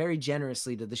like very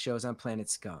generously to the shows on Planet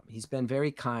Scum. He's been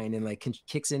very kind and like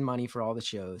kicks in money for all the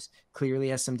shows. Clearly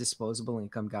has some disposable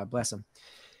income. God bless him.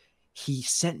 He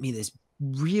sent me this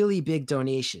really big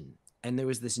donation. And there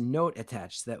was this note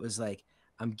attached that was like,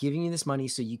 I'm giving you this money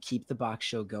so you keep the box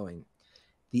show going.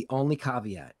 The only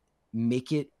caveat,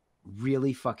 make it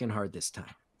really fucking hard this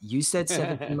time. You said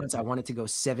 17 months. I want it to go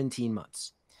 17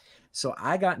 months. So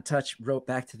I got in touch, wrote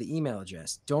back to the email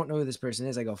address. Don't know who this person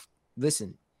is. I go,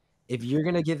 listen, if you're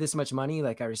going to give this much money,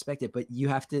 like I respect it, but you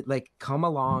have to like come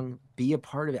along, be a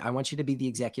part of it. I want you to be the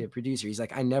executive producer. He's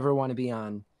like, I never want to be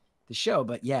on the show,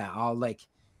 but yeah,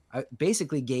 I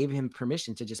basically gave him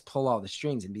permission to just pull all the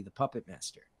strings and be the puppet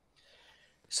master.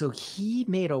 So he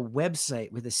made a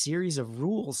website with a series of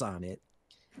rules on it.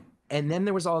 And then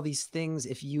there was all these things.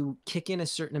 If you kick in a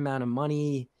certain amount of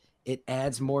money, it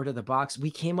adds more to the box. We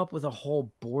came up with a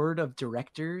whole board of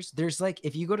directors. There's like,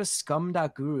 if you go to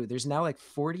scum.guru, there's now like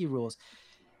 40 rules.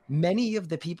 Many of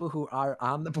the people who are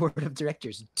on the board of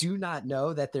directors do not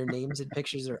know that their names and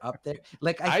pictures are up there.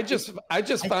 Like I just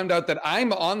found out that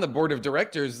I'm on the board of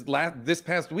directors this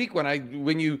past week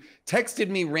when you texted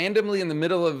me randomly in the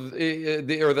middle of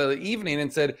the evening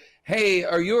and said, "Hey,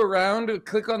 are you around?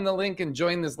 Click on the link and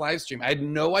join this live stream." I had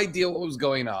no idea what was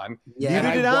going on. Yeah, and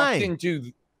neither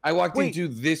did I walked into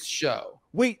this show.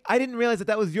 Wait, I didn't realize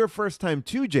that was your first time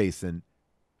too, Jason.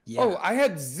 Yeah. Oh, I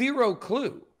had zero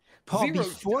clue. Paul,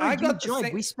 before I got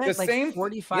joined, we spent like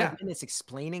 45 minutes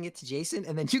explaining it to Jason,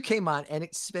 and then you came on and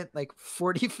it spent like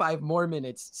 45 more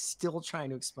minutes still trying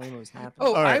to explain what was happening.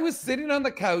 Oh, right. I was sitting on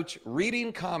the couch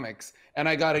reading comics, and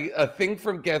I got a thing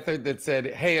from Gethard that said,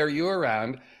 "Hey, are you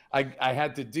around?" I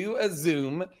had to do a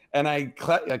Zoom, and I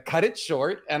cut it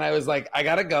short, and I was like, I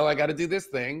gotta go, I gotta do this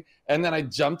thing, and then I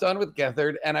jumped on with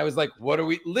Gethard, and I was like, what are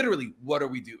we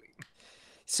doing?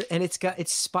 So, and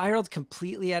it's spiraled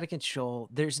completely out of control.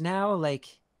 There's now like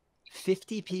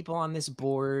 50 people on this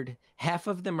board. Half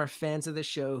of them are fans of the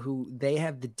show who they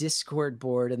have the Discord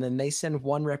board, and then they send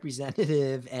one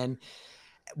representative, and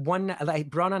I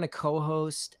brought on a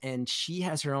co-host, and she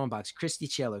has her own box. Christy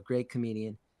Cello, great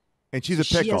comedian. And she's a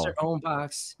pickle. She has her own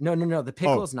box. No. The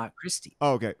pickle is not Christy.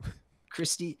 Oh, okay.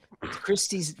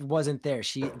 Christy's wasn't there.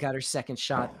 She got her second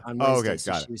shot on Wednesday,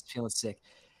 so she was feeling sick.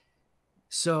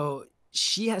 So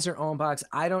she has her own box.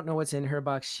 I don't know what's in her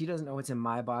box. She doesn't know what's in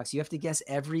my box. You have to guess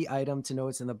every item to know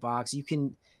what's in the box.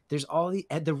 There's all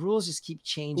the rules just keep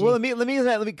changing. Well, let me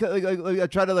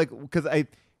try to because I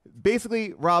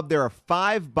basically, Rob, there are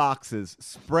 5 boxes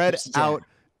spread out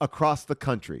across the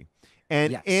country.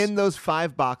 And in those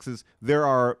 5 boxes, there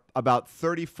are about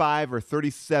 35 or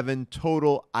 37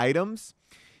 total items.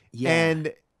 Yeah.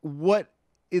 And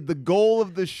the goal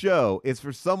of the show is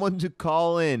for someone to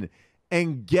call in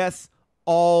and guess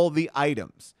all the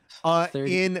items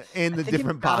in the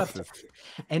different boxes.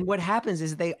 And what happens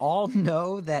is they all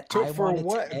know that so for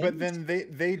what? But then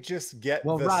they just get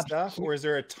the stuff, or is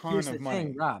there a ton of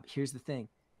money? Rob, here's the thing: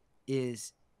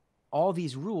 is all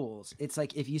these rules. It's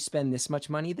like if you spend this much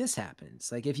money, this happens.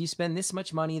 Like if you spend this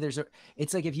much money,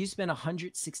 it's like if you spend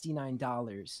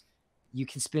 $169, you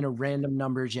can spin a random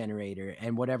number generator,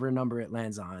 and whatever number it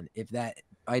lands on, if that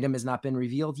item has not been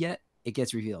revealed yet, it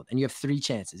gets revealed, and you have 3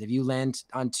 chances. If you land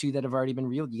on 2 that have already been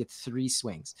revealed, you get 3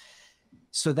 swings.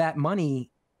 So that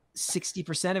money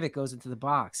 60% of it goes into the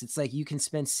box. It's like you can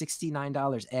spend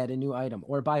 $69, add a new item,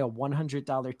 or buy a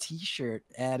 $100 t-shirt,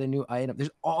 add a new item. There's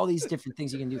all these different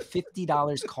things you can do.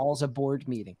 $50 calls a board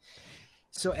meeting.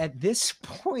 So at this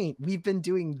point, we've been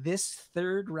doing this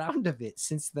third round of it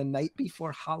since the night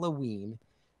before Halloween.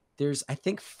 There's, I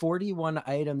think, 41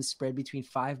 items spread between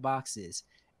 5 boxes.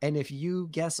 And if you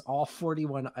guess all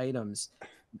 41 items,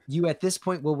 you at this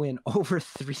point will win over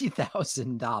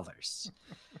 $3,000.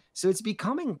 So it's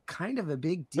becoming kind of a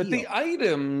big deal. But the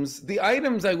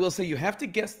items, I will say, you have to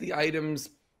guess the items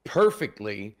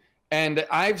perfectly. And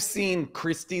I've seen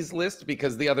Christy's list,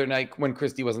 because the other night when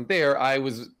Christy wasn't there, I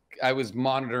was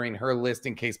monitoring her list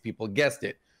in case people guessed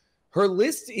it. Her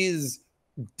list is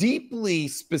deeply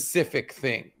specific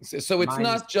things. So it's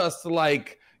not just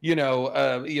like, an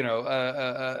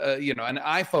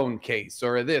iPhone case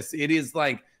or this. It is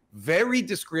like very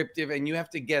descriptive, and you have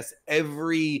to guess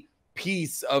every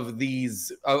piece of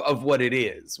these of what it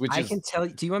is, which I can tell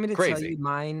you. Do you want me to crazy. Tell you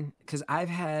mine? Because I've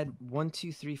had 1,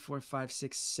 2, 3, 4, 5,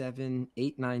 6, 7,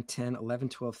 8, 9, 10, 11,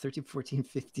 12, 13, 14,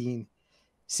 15,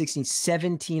 16,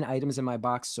 17 items in my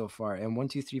box so far, and 1,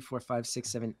 2, 3, 4, 5, 6,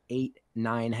 7, 8,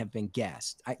 9 have been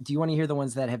guessed. Do you want to hear the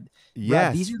ones that have? Yes.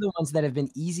 Rob, these are the ones that have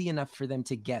been easy enough for them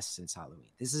to guess since Halloween.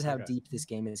 This is how deep this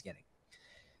game is getting.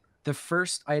 The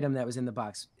first item that was in the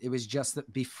box, it was just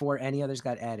before any others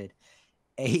got added,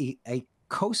 a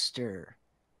coaster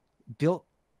built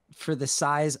for the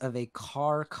size of a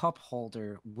car cup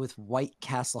holder with White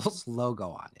Castle's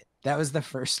logo on it. That was the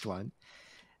first one.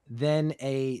 Then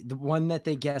the one that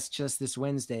they guessed just this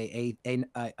Wednesday,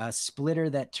 a splitter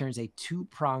that turns a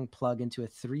 2-prong plug into a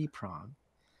 3-prong.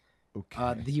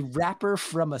 Okay. The wrapper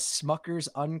from a Smucker's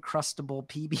Uncrustable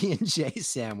PB&J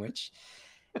sandwich.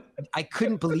 I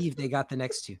couldn't believe they got the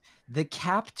next two. The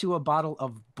cap to a bottle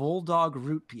of Bulldog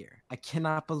root beer. I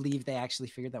cannot believe they actually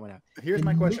figured that one out. Here's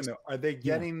my question though. Are they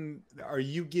getting, are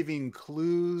you giving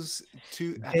clues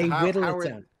to they whittle it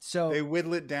down? So they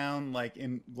whittle it down like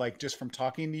just from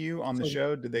talking to you on the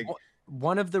show? Did they?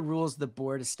 One of the rules the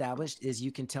board established is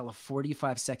you can tell a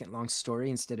 45-second long story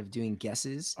instead of doing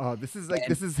guesses. Oh, this is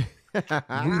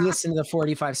you listen to the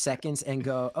 45 seconds and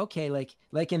go, okay, like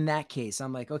in that case,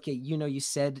 I'm like, okay, you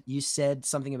said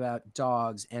something about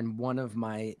dogs, and one of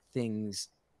my things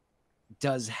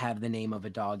does have the name of a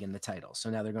dog in the title. So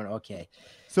now they're going, okay.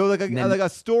 So like a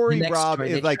story, Rob,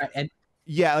 is like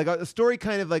like a story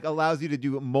kind of like allows you to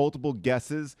do multiple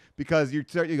guesses, because you're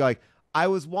like, I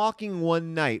was walking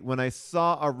one night when I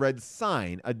saw a red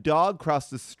sign. A dog crossed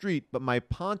the street, but my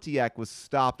Pontiac was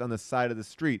stopped on the side of the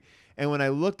street. And when I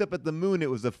looked up at the moon, it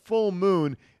was a full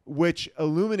moon, which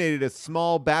illuminated a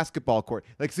small basketball court.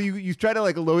 Like, so you try to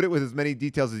like load it with as many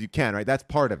details as you can, right? That's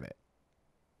part of it.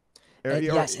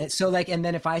 Yes. So like, and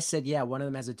then if I said, yeah, one of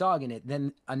them has a dog in it,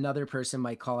 then another person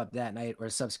might call up that night or a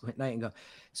subsequent night and go,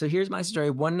 so here's my story.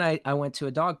 One night I went to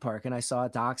a dog park and I saw a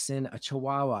dachshund, a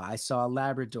chihuahua. I saw a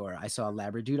Labrador. I saw a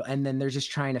Labradoodle. And then they're just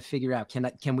trying to figure out,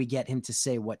 can we get him to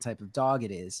say what type of dog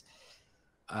it is?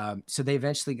 So they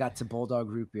eventually got to Bulldog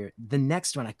root beer. The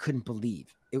next one I couldn't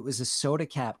believe. It was a soda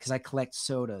cap, because I collect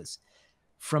sodas,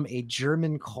 from a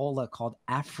German cola called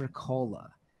Africola,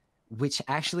 which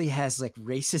actually has like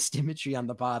racist imagery on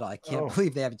the bottle. I can't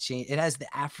believe they haven't changed. It has the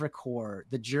Afrikorps,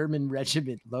 the German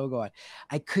regiment logo on it.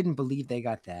 I couldn't believe they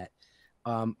got that.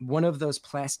 One of those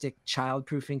plastic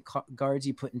child-proofing guards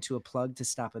you put into a plug to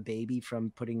stop a baby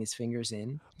from putting his fingers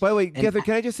in. By the way, Gethard,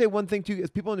 can I just say one thing too? As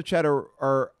people in the chat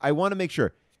are I want to make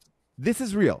sure this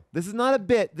is real. This is not a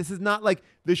bit. This is not like,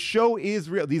 the show is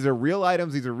real. These are real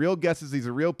items. These are real guesses. These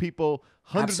are real people.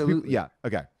 Hundreds of people. Yeah.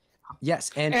 Okay.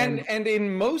 Yes, and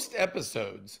in most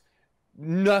episodes,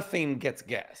 nothing gets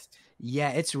guessed.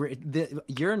 Yeah, it's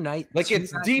your night. Like,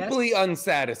 it's deeply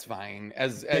unsatisfying.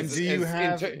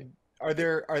 Are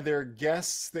there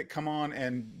guests that come on,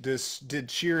 and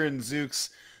did Scheer and Zooks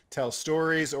tell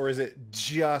stories, or is it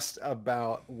just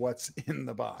about what's in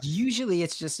the box? Usually,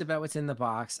 it's just about what's in the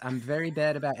box. I'm very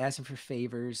bad about asking for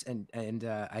favors, and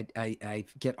I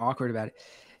get awkward about it.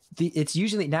 It's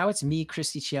usually, now it's me,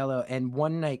 Christy Cielo, and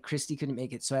one night Christy couldn't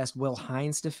make it, so I asked Will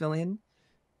Hines to fill in,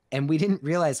 and we didn't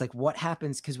realize like what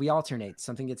happens, because we alternate.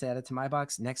 Something gets added to my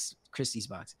box, next Christy's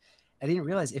box. I didn't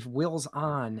realize if Will's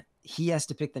on, he has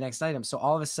to pick the next item. So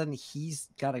all of a sudden he's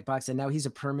got a box, and now he's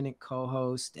a permanent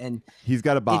co-host, and he's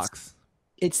got a box.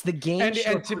 It's the game.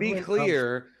 And to be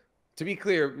clear,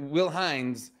 Will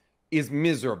Hines is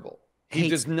miserable. He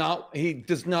does not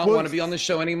want to be on the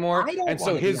show anymore. And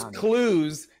so his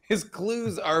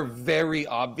clues are very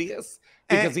obvious,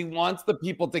 because he wants the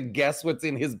people to guess what's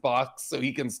in his box so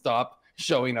he can stop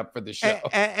showing up for the show.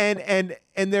 And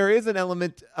there is an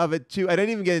element of it too. I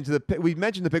didn't even get into we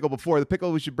mentioned the pickle before. The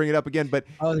pickle, we should bring it up again. But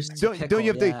don't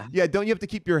you have to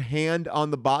keep your hand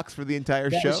on the box for the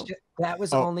entire show? That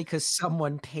was only because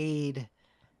someone paid.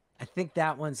 I think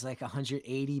that one's like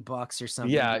 $180 or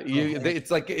something. Yeah,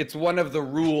 it's one of the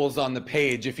rules on the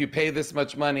page. If you pay this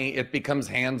much money, it becomes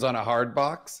hands on a hard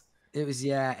box. It was,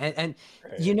 yeah. And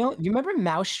you remember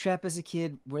Mousetrap as a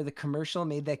kid, where the commercial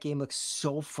made that game look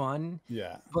so fun?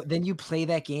 Yeah. But then you play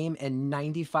that game and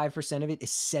 95% of it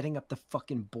is setting up the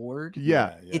fucking board.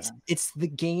 Yeah. It's the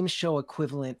game show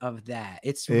equivalent of that.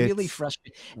 It's really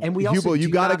frustrating. And we also Huebel, you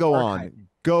got to go on.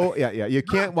 Go, yeah. You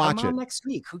can't watch it next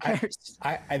week. Who cares?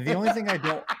 The only thing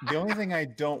I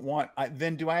don't want.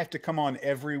 Then do I have to come on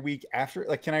every week after?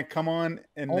 Like, can I come on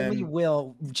and only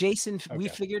will Jason? Okay. We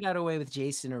figured out a way with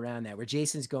Jason around that, where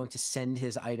Jason's going to send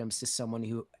his items to someone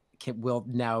who will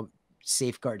now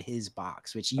safeguard his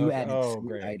box, which you added.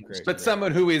 Great. But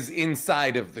someone who is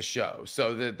inside of the show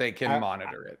so that they can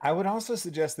monitor it. I would also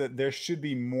suggest that there should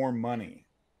be more money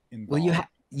involved. Well,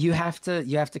 you have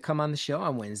to come on the show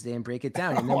on Wednesday and break it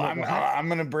down. And then I'm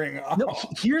going to bring. No,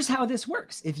 here's how this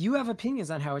works. If you have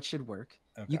opinions on how it should work,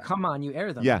 you come on, you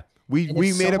air them. Yeah, we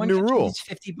made a new rule.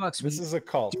 $50. This is a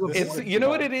cult. You know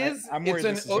what it is?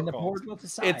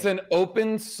 It's an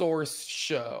open source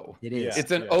show. It is.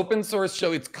 It's an open source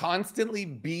show. It's constantly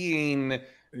being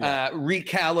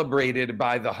recalibrated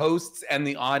by the hosts and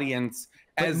the audience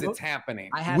as it's happening.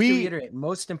 I have to reiterate,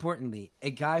 most importantly, a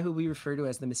guy who we refer to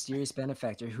as the mysterious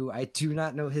benefactor, who I do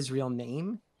not know his real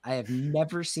name. I have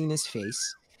never seen his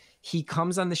face. He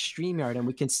comes on the StreamYard and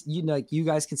we can, you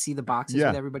guys can see the boxes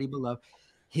with everybody below.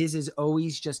 His is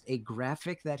always just a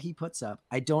graphic that he puts up.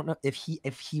 I don't know if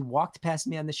he walked past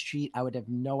me on the street, I would have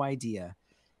no idea.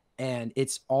 And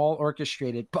it's all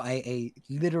orchestrated by a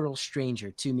literal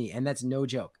stranger to me. And that's no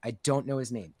joke. I don't know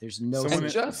his name. There's no. And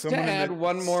just to add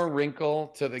one more wrinkle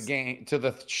to the game, to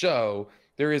the show,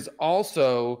 there is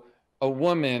also a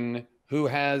woman who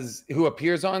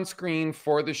appears on screen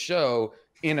for the show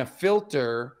in a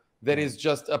filter that is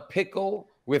just a pickle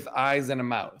with eyes and a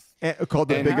mouth. Called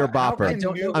the Bigger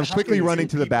Bopper. I'm quickly running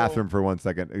to the bathroom for 1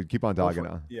 second. Keep on talking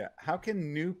now. Yeah. How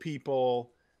can new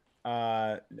people...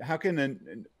 how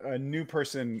can a new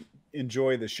person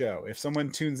enjoy the show? If someone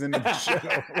tunes into the show,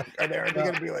 are they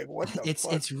going to be like, what the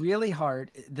fuck? It's really hard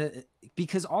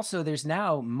because also there's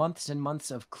now months and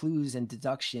months of clues and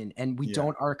deduction, and we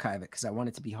don't archive it because I want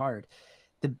it to be hard.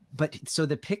 So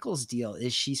the Pickles deal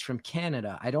is she's from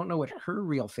Canada. I don't know what her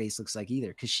real face looks like either,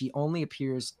 because she only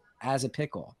appears as a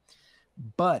pickle.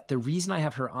 But the reason I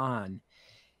have her on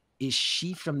is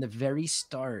she, from the very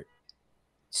start,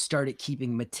 started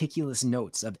keeping meticulous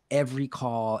notes of every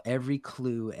call, every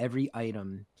clue, every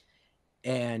item,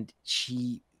 and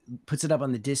she puts it up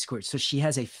on the Discord. So she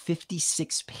has a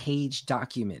 56-page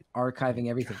document archiving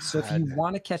everything. So if you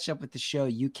want to catch up with the show,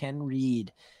 you can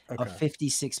read a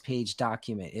 56-page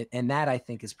document. And that, I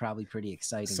think, is probably pretty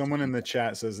exciting. Someone in the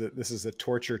chat says that this is a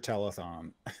torture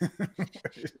telethon.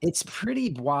 It's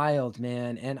pretty wild,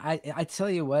 man. And I tell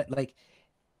you what, like,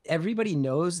 everybody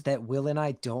knows that Will and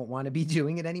I don't want to be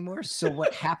doing it anymore. So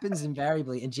what happens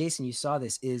invariably, and Jason, you saw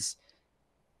this, is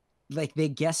like they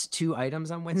guess 2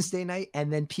 items on Wednesday night,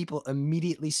 and then people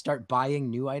immediately start buying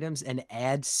new items and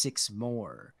add 6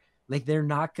 more. Like, they're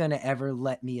not going to ever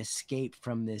let me escape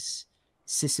from this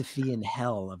Sisyphean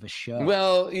hell of a show.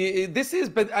 Well,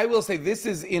 but I will say this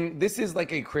is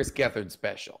like a Chris Gethard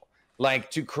special, like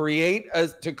to create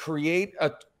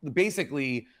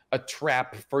basically a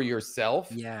trap for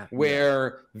yourself,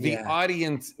 where the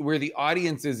audience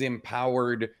is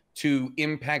empowered to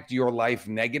impact your life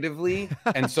negatively,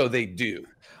 and so they do. You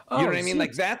know what I mean?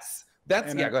 Like that's go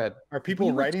ahead. Are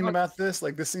people writing about this?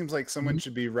 Like, this seems like someone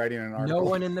should be writing an article. No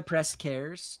one in the press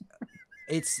cares.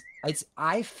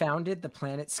 I founded the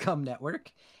Planet Scum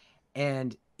Network,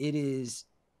 and it is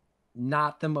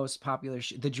not the most popular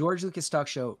the George Lucas Talk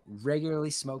Show regularly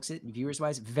smokes it viewers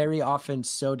wise. Very often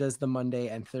so does the Monday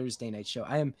and Thursday night show.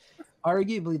 I am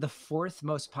arguably the 4th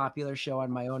most popular show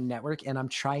on my own network, and I'm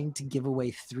trying to give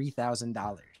away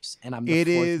 $3,000, and I'm the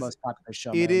 4th most popular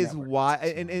show. It is why,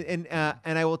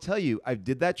 and I will tell you, I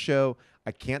did that show.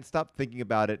 I can't stop thinking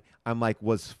about it. I'm like,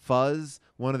 was fuzz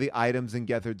one of the items in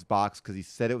Gethard's box? Because he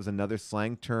said it was another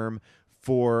slang term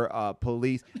for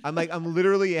police. I'm like, I'm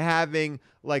literally having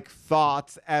like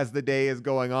thoughts as the day is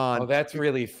going on. Oh, that's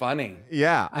really funny.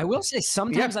 Yeah. I will say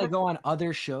sometimes I go on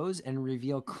other shows and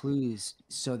reveal clues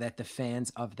so that the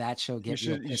fans of that show get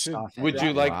pissed off. Would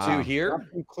you like to hear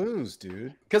some clues,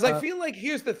 dude? Because I feel like,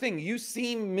 here's the thing, you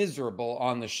seem miserable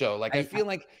on the show. Like I feel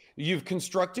like you've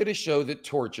constructed a show that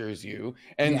tortures you,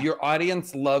 and your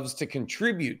audience loves to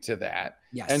contribute to that.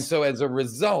 Yes. And so as a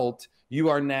result, you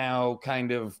are now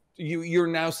kind of you're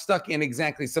now stuck in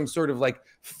exactly some sort of like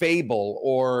fable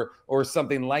or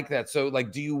something like that. So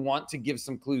like, do you want to give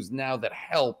some clues now that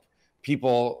help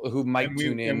people who might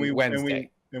tune in Wednesday?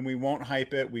 And we won't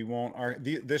hype it. We won't.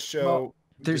 This show. Well,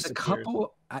 there's a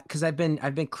couple, because I've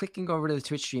been clicking over to the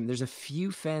Twitch stream. There's a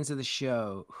few fans of the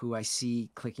show who I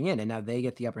see clicking in, and now they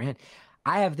get the upper hand.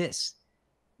 I have this.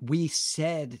 We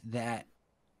said that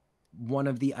one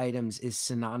of the items is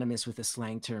synonymous with a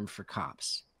slang term for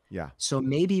cops. Yeah. So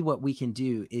maybe what we can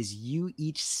do is you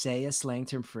each say a slang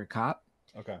term for a cop.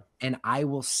 Okay. And I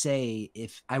will say,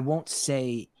 if I won't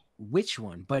say which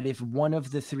one, but if one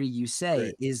of the three you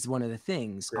say is one of the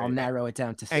things, I'll narrow it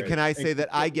down to three. And can I say that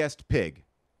I guessed pig,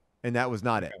 and that was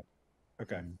not it?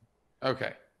 Okay.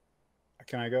 Okay.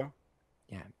 Can I go?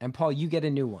 Yeah. And Paul, you get a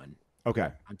new one. Okay.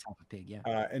 On top of pig,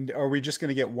 yeah. And are we just going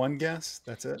to get one guess?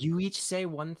 That's it? You each say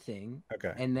one thing.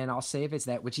 Okay. And then I'll say if it's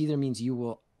that, which either means you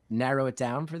will narrow it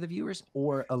down for the viewers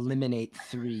or eliminate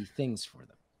three things for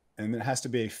them. And it has to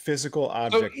be a physical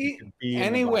object.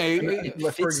 Anyway,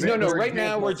 right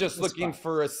now we're just looking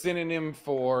for a synonym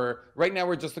for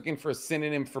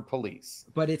police.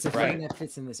 But it's a thing that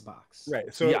fits in this box.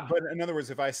 Right. So, but in other words,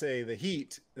 if I say the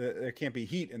heat, there can't be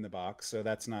heat in the box. So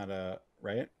that's not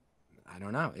right. I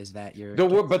don't know. Is that your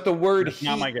but the word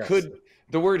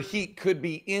heat could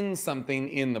be in something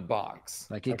in the box.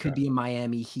 Like it could be a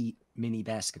Miami Heat mini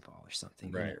basketball or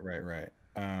something. Right.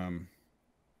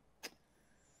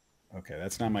 Okay,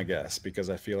 that's not my guess because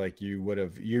I feel like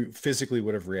you physically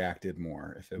would have reacted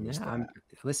more if it was that.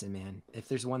 Listen, man, if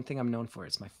there's one thing I'm known for,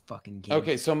 it's my fucking game.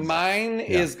 Okay, so mine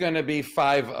is going to be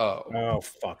 5-0. Oh,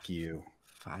 fuck you.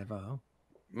 5-0.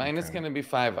 Mine is going to be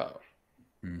 5-0.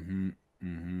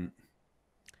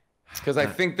 Because I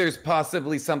think there's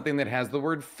possibly something that has the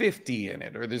word 50 in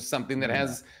it, or there's something that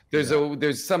has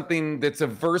there's something that's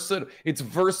it's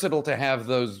versatile to have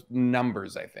those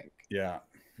numbers, I think. Yeah.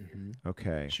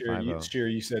 Okay. Scheer,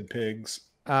 you said pigs.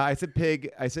 I said pig.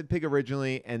 I said pig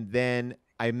originally, and then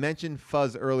I mentioned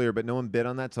fuzz earlier, but no one bid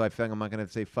on that, so I feel like I'm not going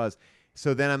to say fuzz.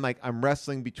 So then I'm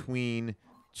wrestling between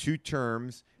two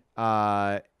terms,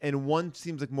 and one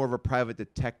seems like more of a private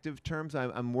detective term.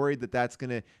 So I'm worried that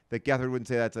Gethard wouldn't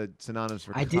say that's a synonymous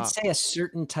for. I did say a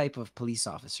certain type of police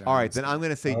officer. All right, then I'm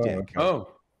going to say dick. Okay. Oh,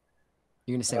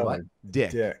 you're going to say what? Dick.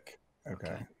 Dick.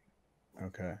 Okay.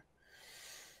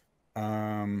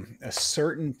 A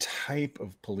certain type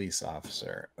of police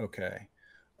officer. Okay.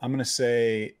 I'm going to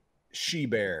say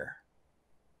she-bear.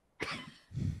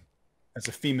 That's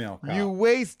a female cop. You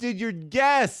wasted your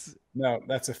guess. No,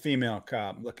 that's a female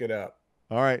cop. Look it up.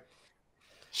 All right.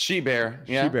 She-bear.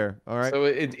 Yeah. She-bear. All right. So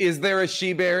is there a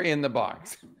she-bear in the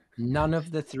box? None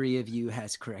of the three of you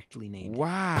has correctly named.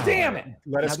 Wow. Damn it.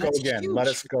 Let us go again. Let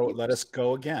us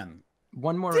go again.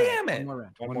 One more round.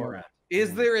 One more round.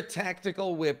 Is there a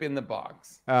tactical whip in the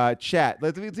box? Chat.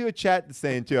 Let's see what chat is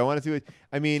saying too. I want to see what.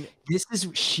 I mean, this is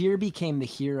Scheer became the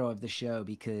hero of the show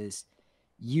because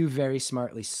you very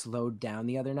smartly slowed down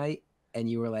the other night, and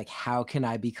you were like, "How can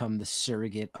I become the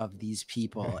surrogate of these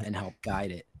people and help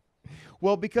guide it?"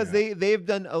 Well, because they've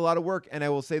done a lot of work, and I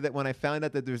will say that when I found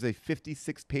out that there's a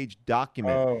 56-page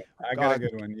document. Oh, I got a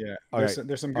good one. Yeah,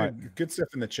 there's some good stuff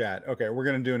in the chat. Okay, we're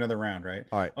gonna do another round, right?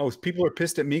 All right. Oh, people are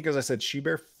pissed at me because I said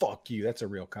she-bear. Fuck you. That's a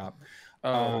real cop.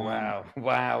 Oh wow.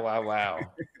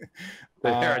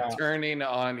 They're turning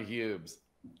on Hubes.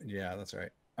 Yeah, that's right.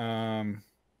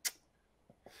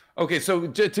 Okay, so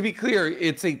to be clear,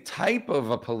 it's a type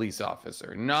of a police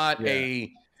officer, not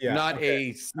a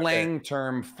slang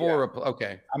term for a.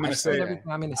 Okay, I'm gonna say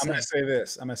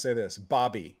this.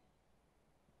 Bobby,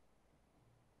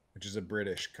 which is a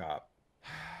British cop.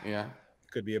 Yeah,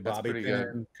 could be a Bobby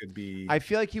pin. Could be. I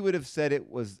feel like he would have said it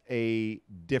was a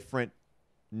different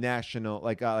national,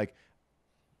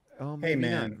 Oh, maybe hey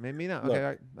man, not. Maybe not. Look,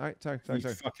 okay, all right. Sorry.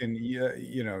 Fucking, you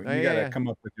gotta come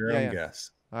up with your own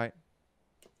guess. All right.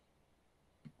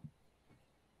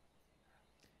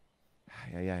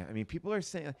 Yeah. I mean, people are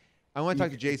saying. I want to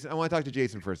talk to Jason. I want to talk to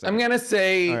Jason for a second. I'm gonna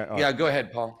say, all right. Go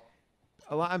ahead, Paul.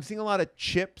 I'm seeing a lot of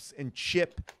chips and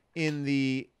chip in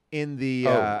the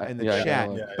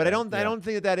chat, but I don't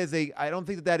think that is a. I don't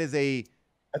think that is a.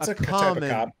 That's a common.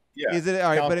 Type of cop. Yeah. Is it all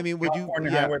right? But I mean, would you?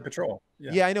 California Highway Patrol.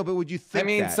 Yeah, I know, but would you think? I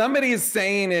mean, somebody is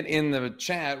saying it in the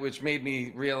chat, which made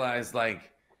me realize,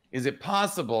 is it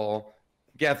possible,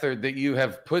 Gethard, that you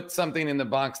have put something in the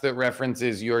box that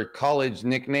references your college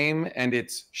nickname and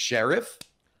it's Sheriff?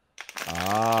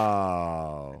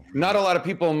 Oh. Not a lot of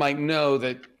people might know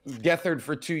that Gethard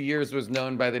for 2 years was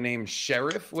known by the name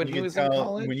Sheriff when he was in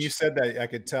college. When you said that, I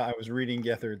could tell. I was reading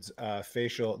Gethard's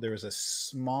facial. There was a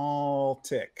small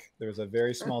tick. There was a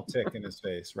very small tick in his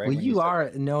face, right? Well, you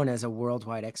are known as a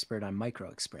worldwide expert on micro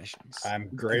expressions. I'm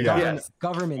great.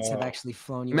 Governments have actually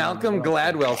flown you. Malcolm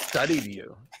Gladwell studied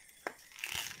you.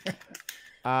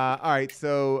 All right,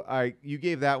 so you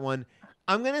gave that one.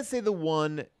 I'm gonna say the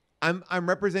one. I'm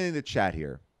representing the chat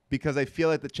here because I feel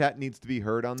like the chat needs to be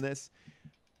heard on this,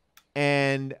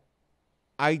 and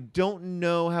I don't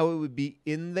know how it would be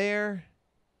in there,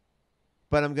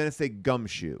 but I'm gonna say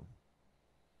gumshoe.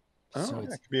 Oh, so it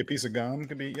could be a piece of gum.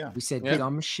 Could be We said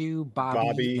gumshoe,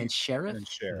 Bobby, and Sheriff.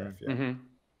 Yeah.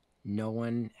 No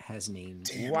one has named.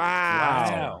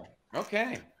 Wow.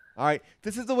 Okay. All right.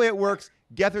 This is the way it works.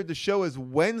 Gethard, the show is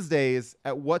Wednesdays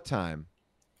at what time?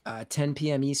 10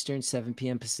 p.m. Eastern, 7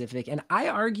 p.m. Pacific. And I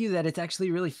argue that it's actually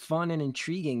really fun and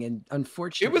intriguing. And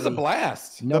unfortunately, it was a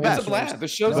blast. No, it's a blast. The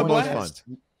show's a blast.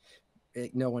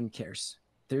 No one cares.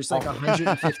 There's like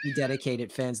 150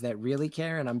 dedicated fans that really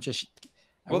care, and I'm just.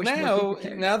 Well,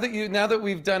 now that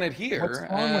we've done it here,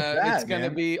 it's going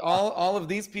to be all of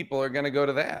these people are going to go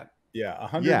to that. Yeah,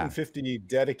 150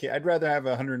 dedicated. I'd rather have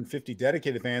 150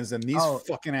 dedicated fans than these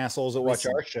fucking assholes that watch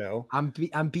our show. I'm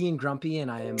being grumpy, and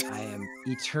I am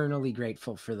eternally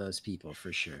grateful for those people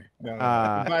for sure. No.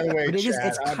 By the way,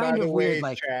 it's kind of weird.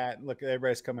 Like, chat, look,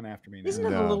 everybody's coming after me now. Isn't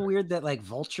it a little weird that like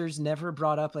Vultures never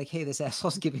brought up like, hey, this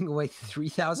asshole's giving away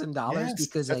 $3,000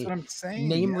 because a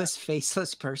nameless,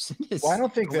 faceless person is. Well, I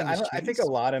don't think that. I think a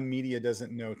lot of media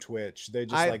doesn't know Twitch. They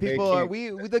just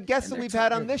the guests that we've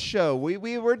had on this show,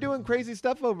 we're doing crazy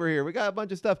stuff over here. We got a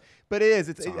bunch of stuff, but I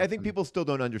think people still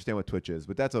don't understand what Twitch is,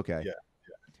 but that's okay.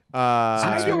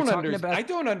 I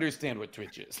don't understand what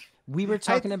Twitch is. We were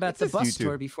talking about the bus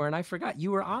tour before, and I forgot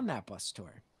you were on that bus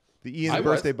tour. The Ian's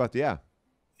birthday bus, yeah.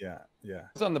 I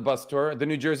was on the bus tour, the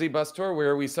New Jersey bus tour,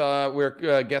 where we saw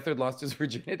Gethard lost his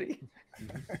virginity.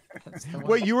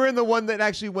 Wait, you were in the one that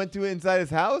actually went to inside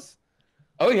his house?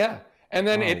 Oh yeah. And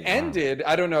then it ended.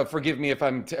 I don't know. Forgive me if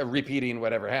I'm repeating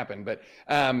whatever happened, but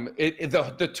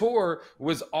the tour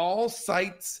was all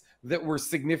sites that were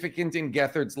significant in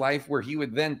Gethard's life, where he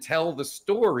would then tell the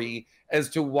story as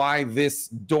to why this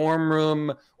dorm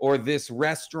room or this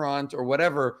restaurant or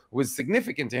whatever was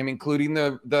significant to him, including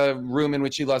the room in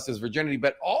which he lost his virginity,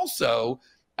 but also.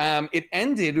 It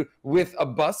ended with a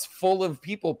bus full of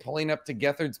people pulling up to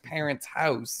Gethard's parents'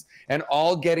 house and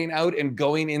all getting out and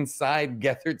going inside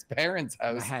Gethard's parents'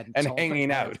 house and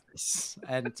hanging out.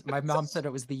 And my mom said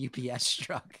it was the UPS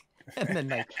truck. And then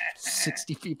like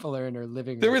 60 people are in her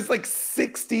living room. There was like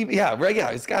 60. Yeah, right. Yeah,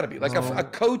 it's got to be like a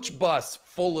coach bus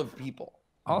full of people.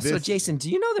 Also, Jason, do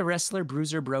you know the wrestler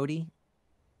Bruiser Brody?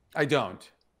 I don't.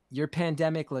 Your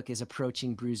pandemic look is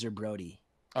approaching Bruiser Brody.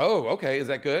 Oh, okay. Is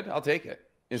that good? I'll take it.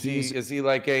 Is he a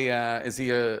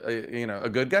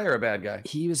good guy or a bad guy?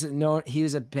 He was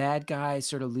a bad guy,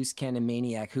 sort of loose cannon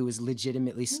maniac who was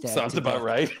legitimately stabbed. Sounds about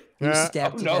right. He was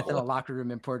stabbed to death in a locker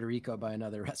room in Puerto Rico by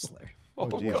another wrestler.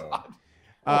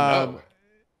 God.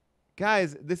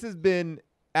 Guys, this has been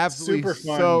absolutely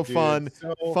fun,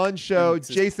 fun show.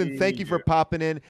 Jason, thank you for popping in.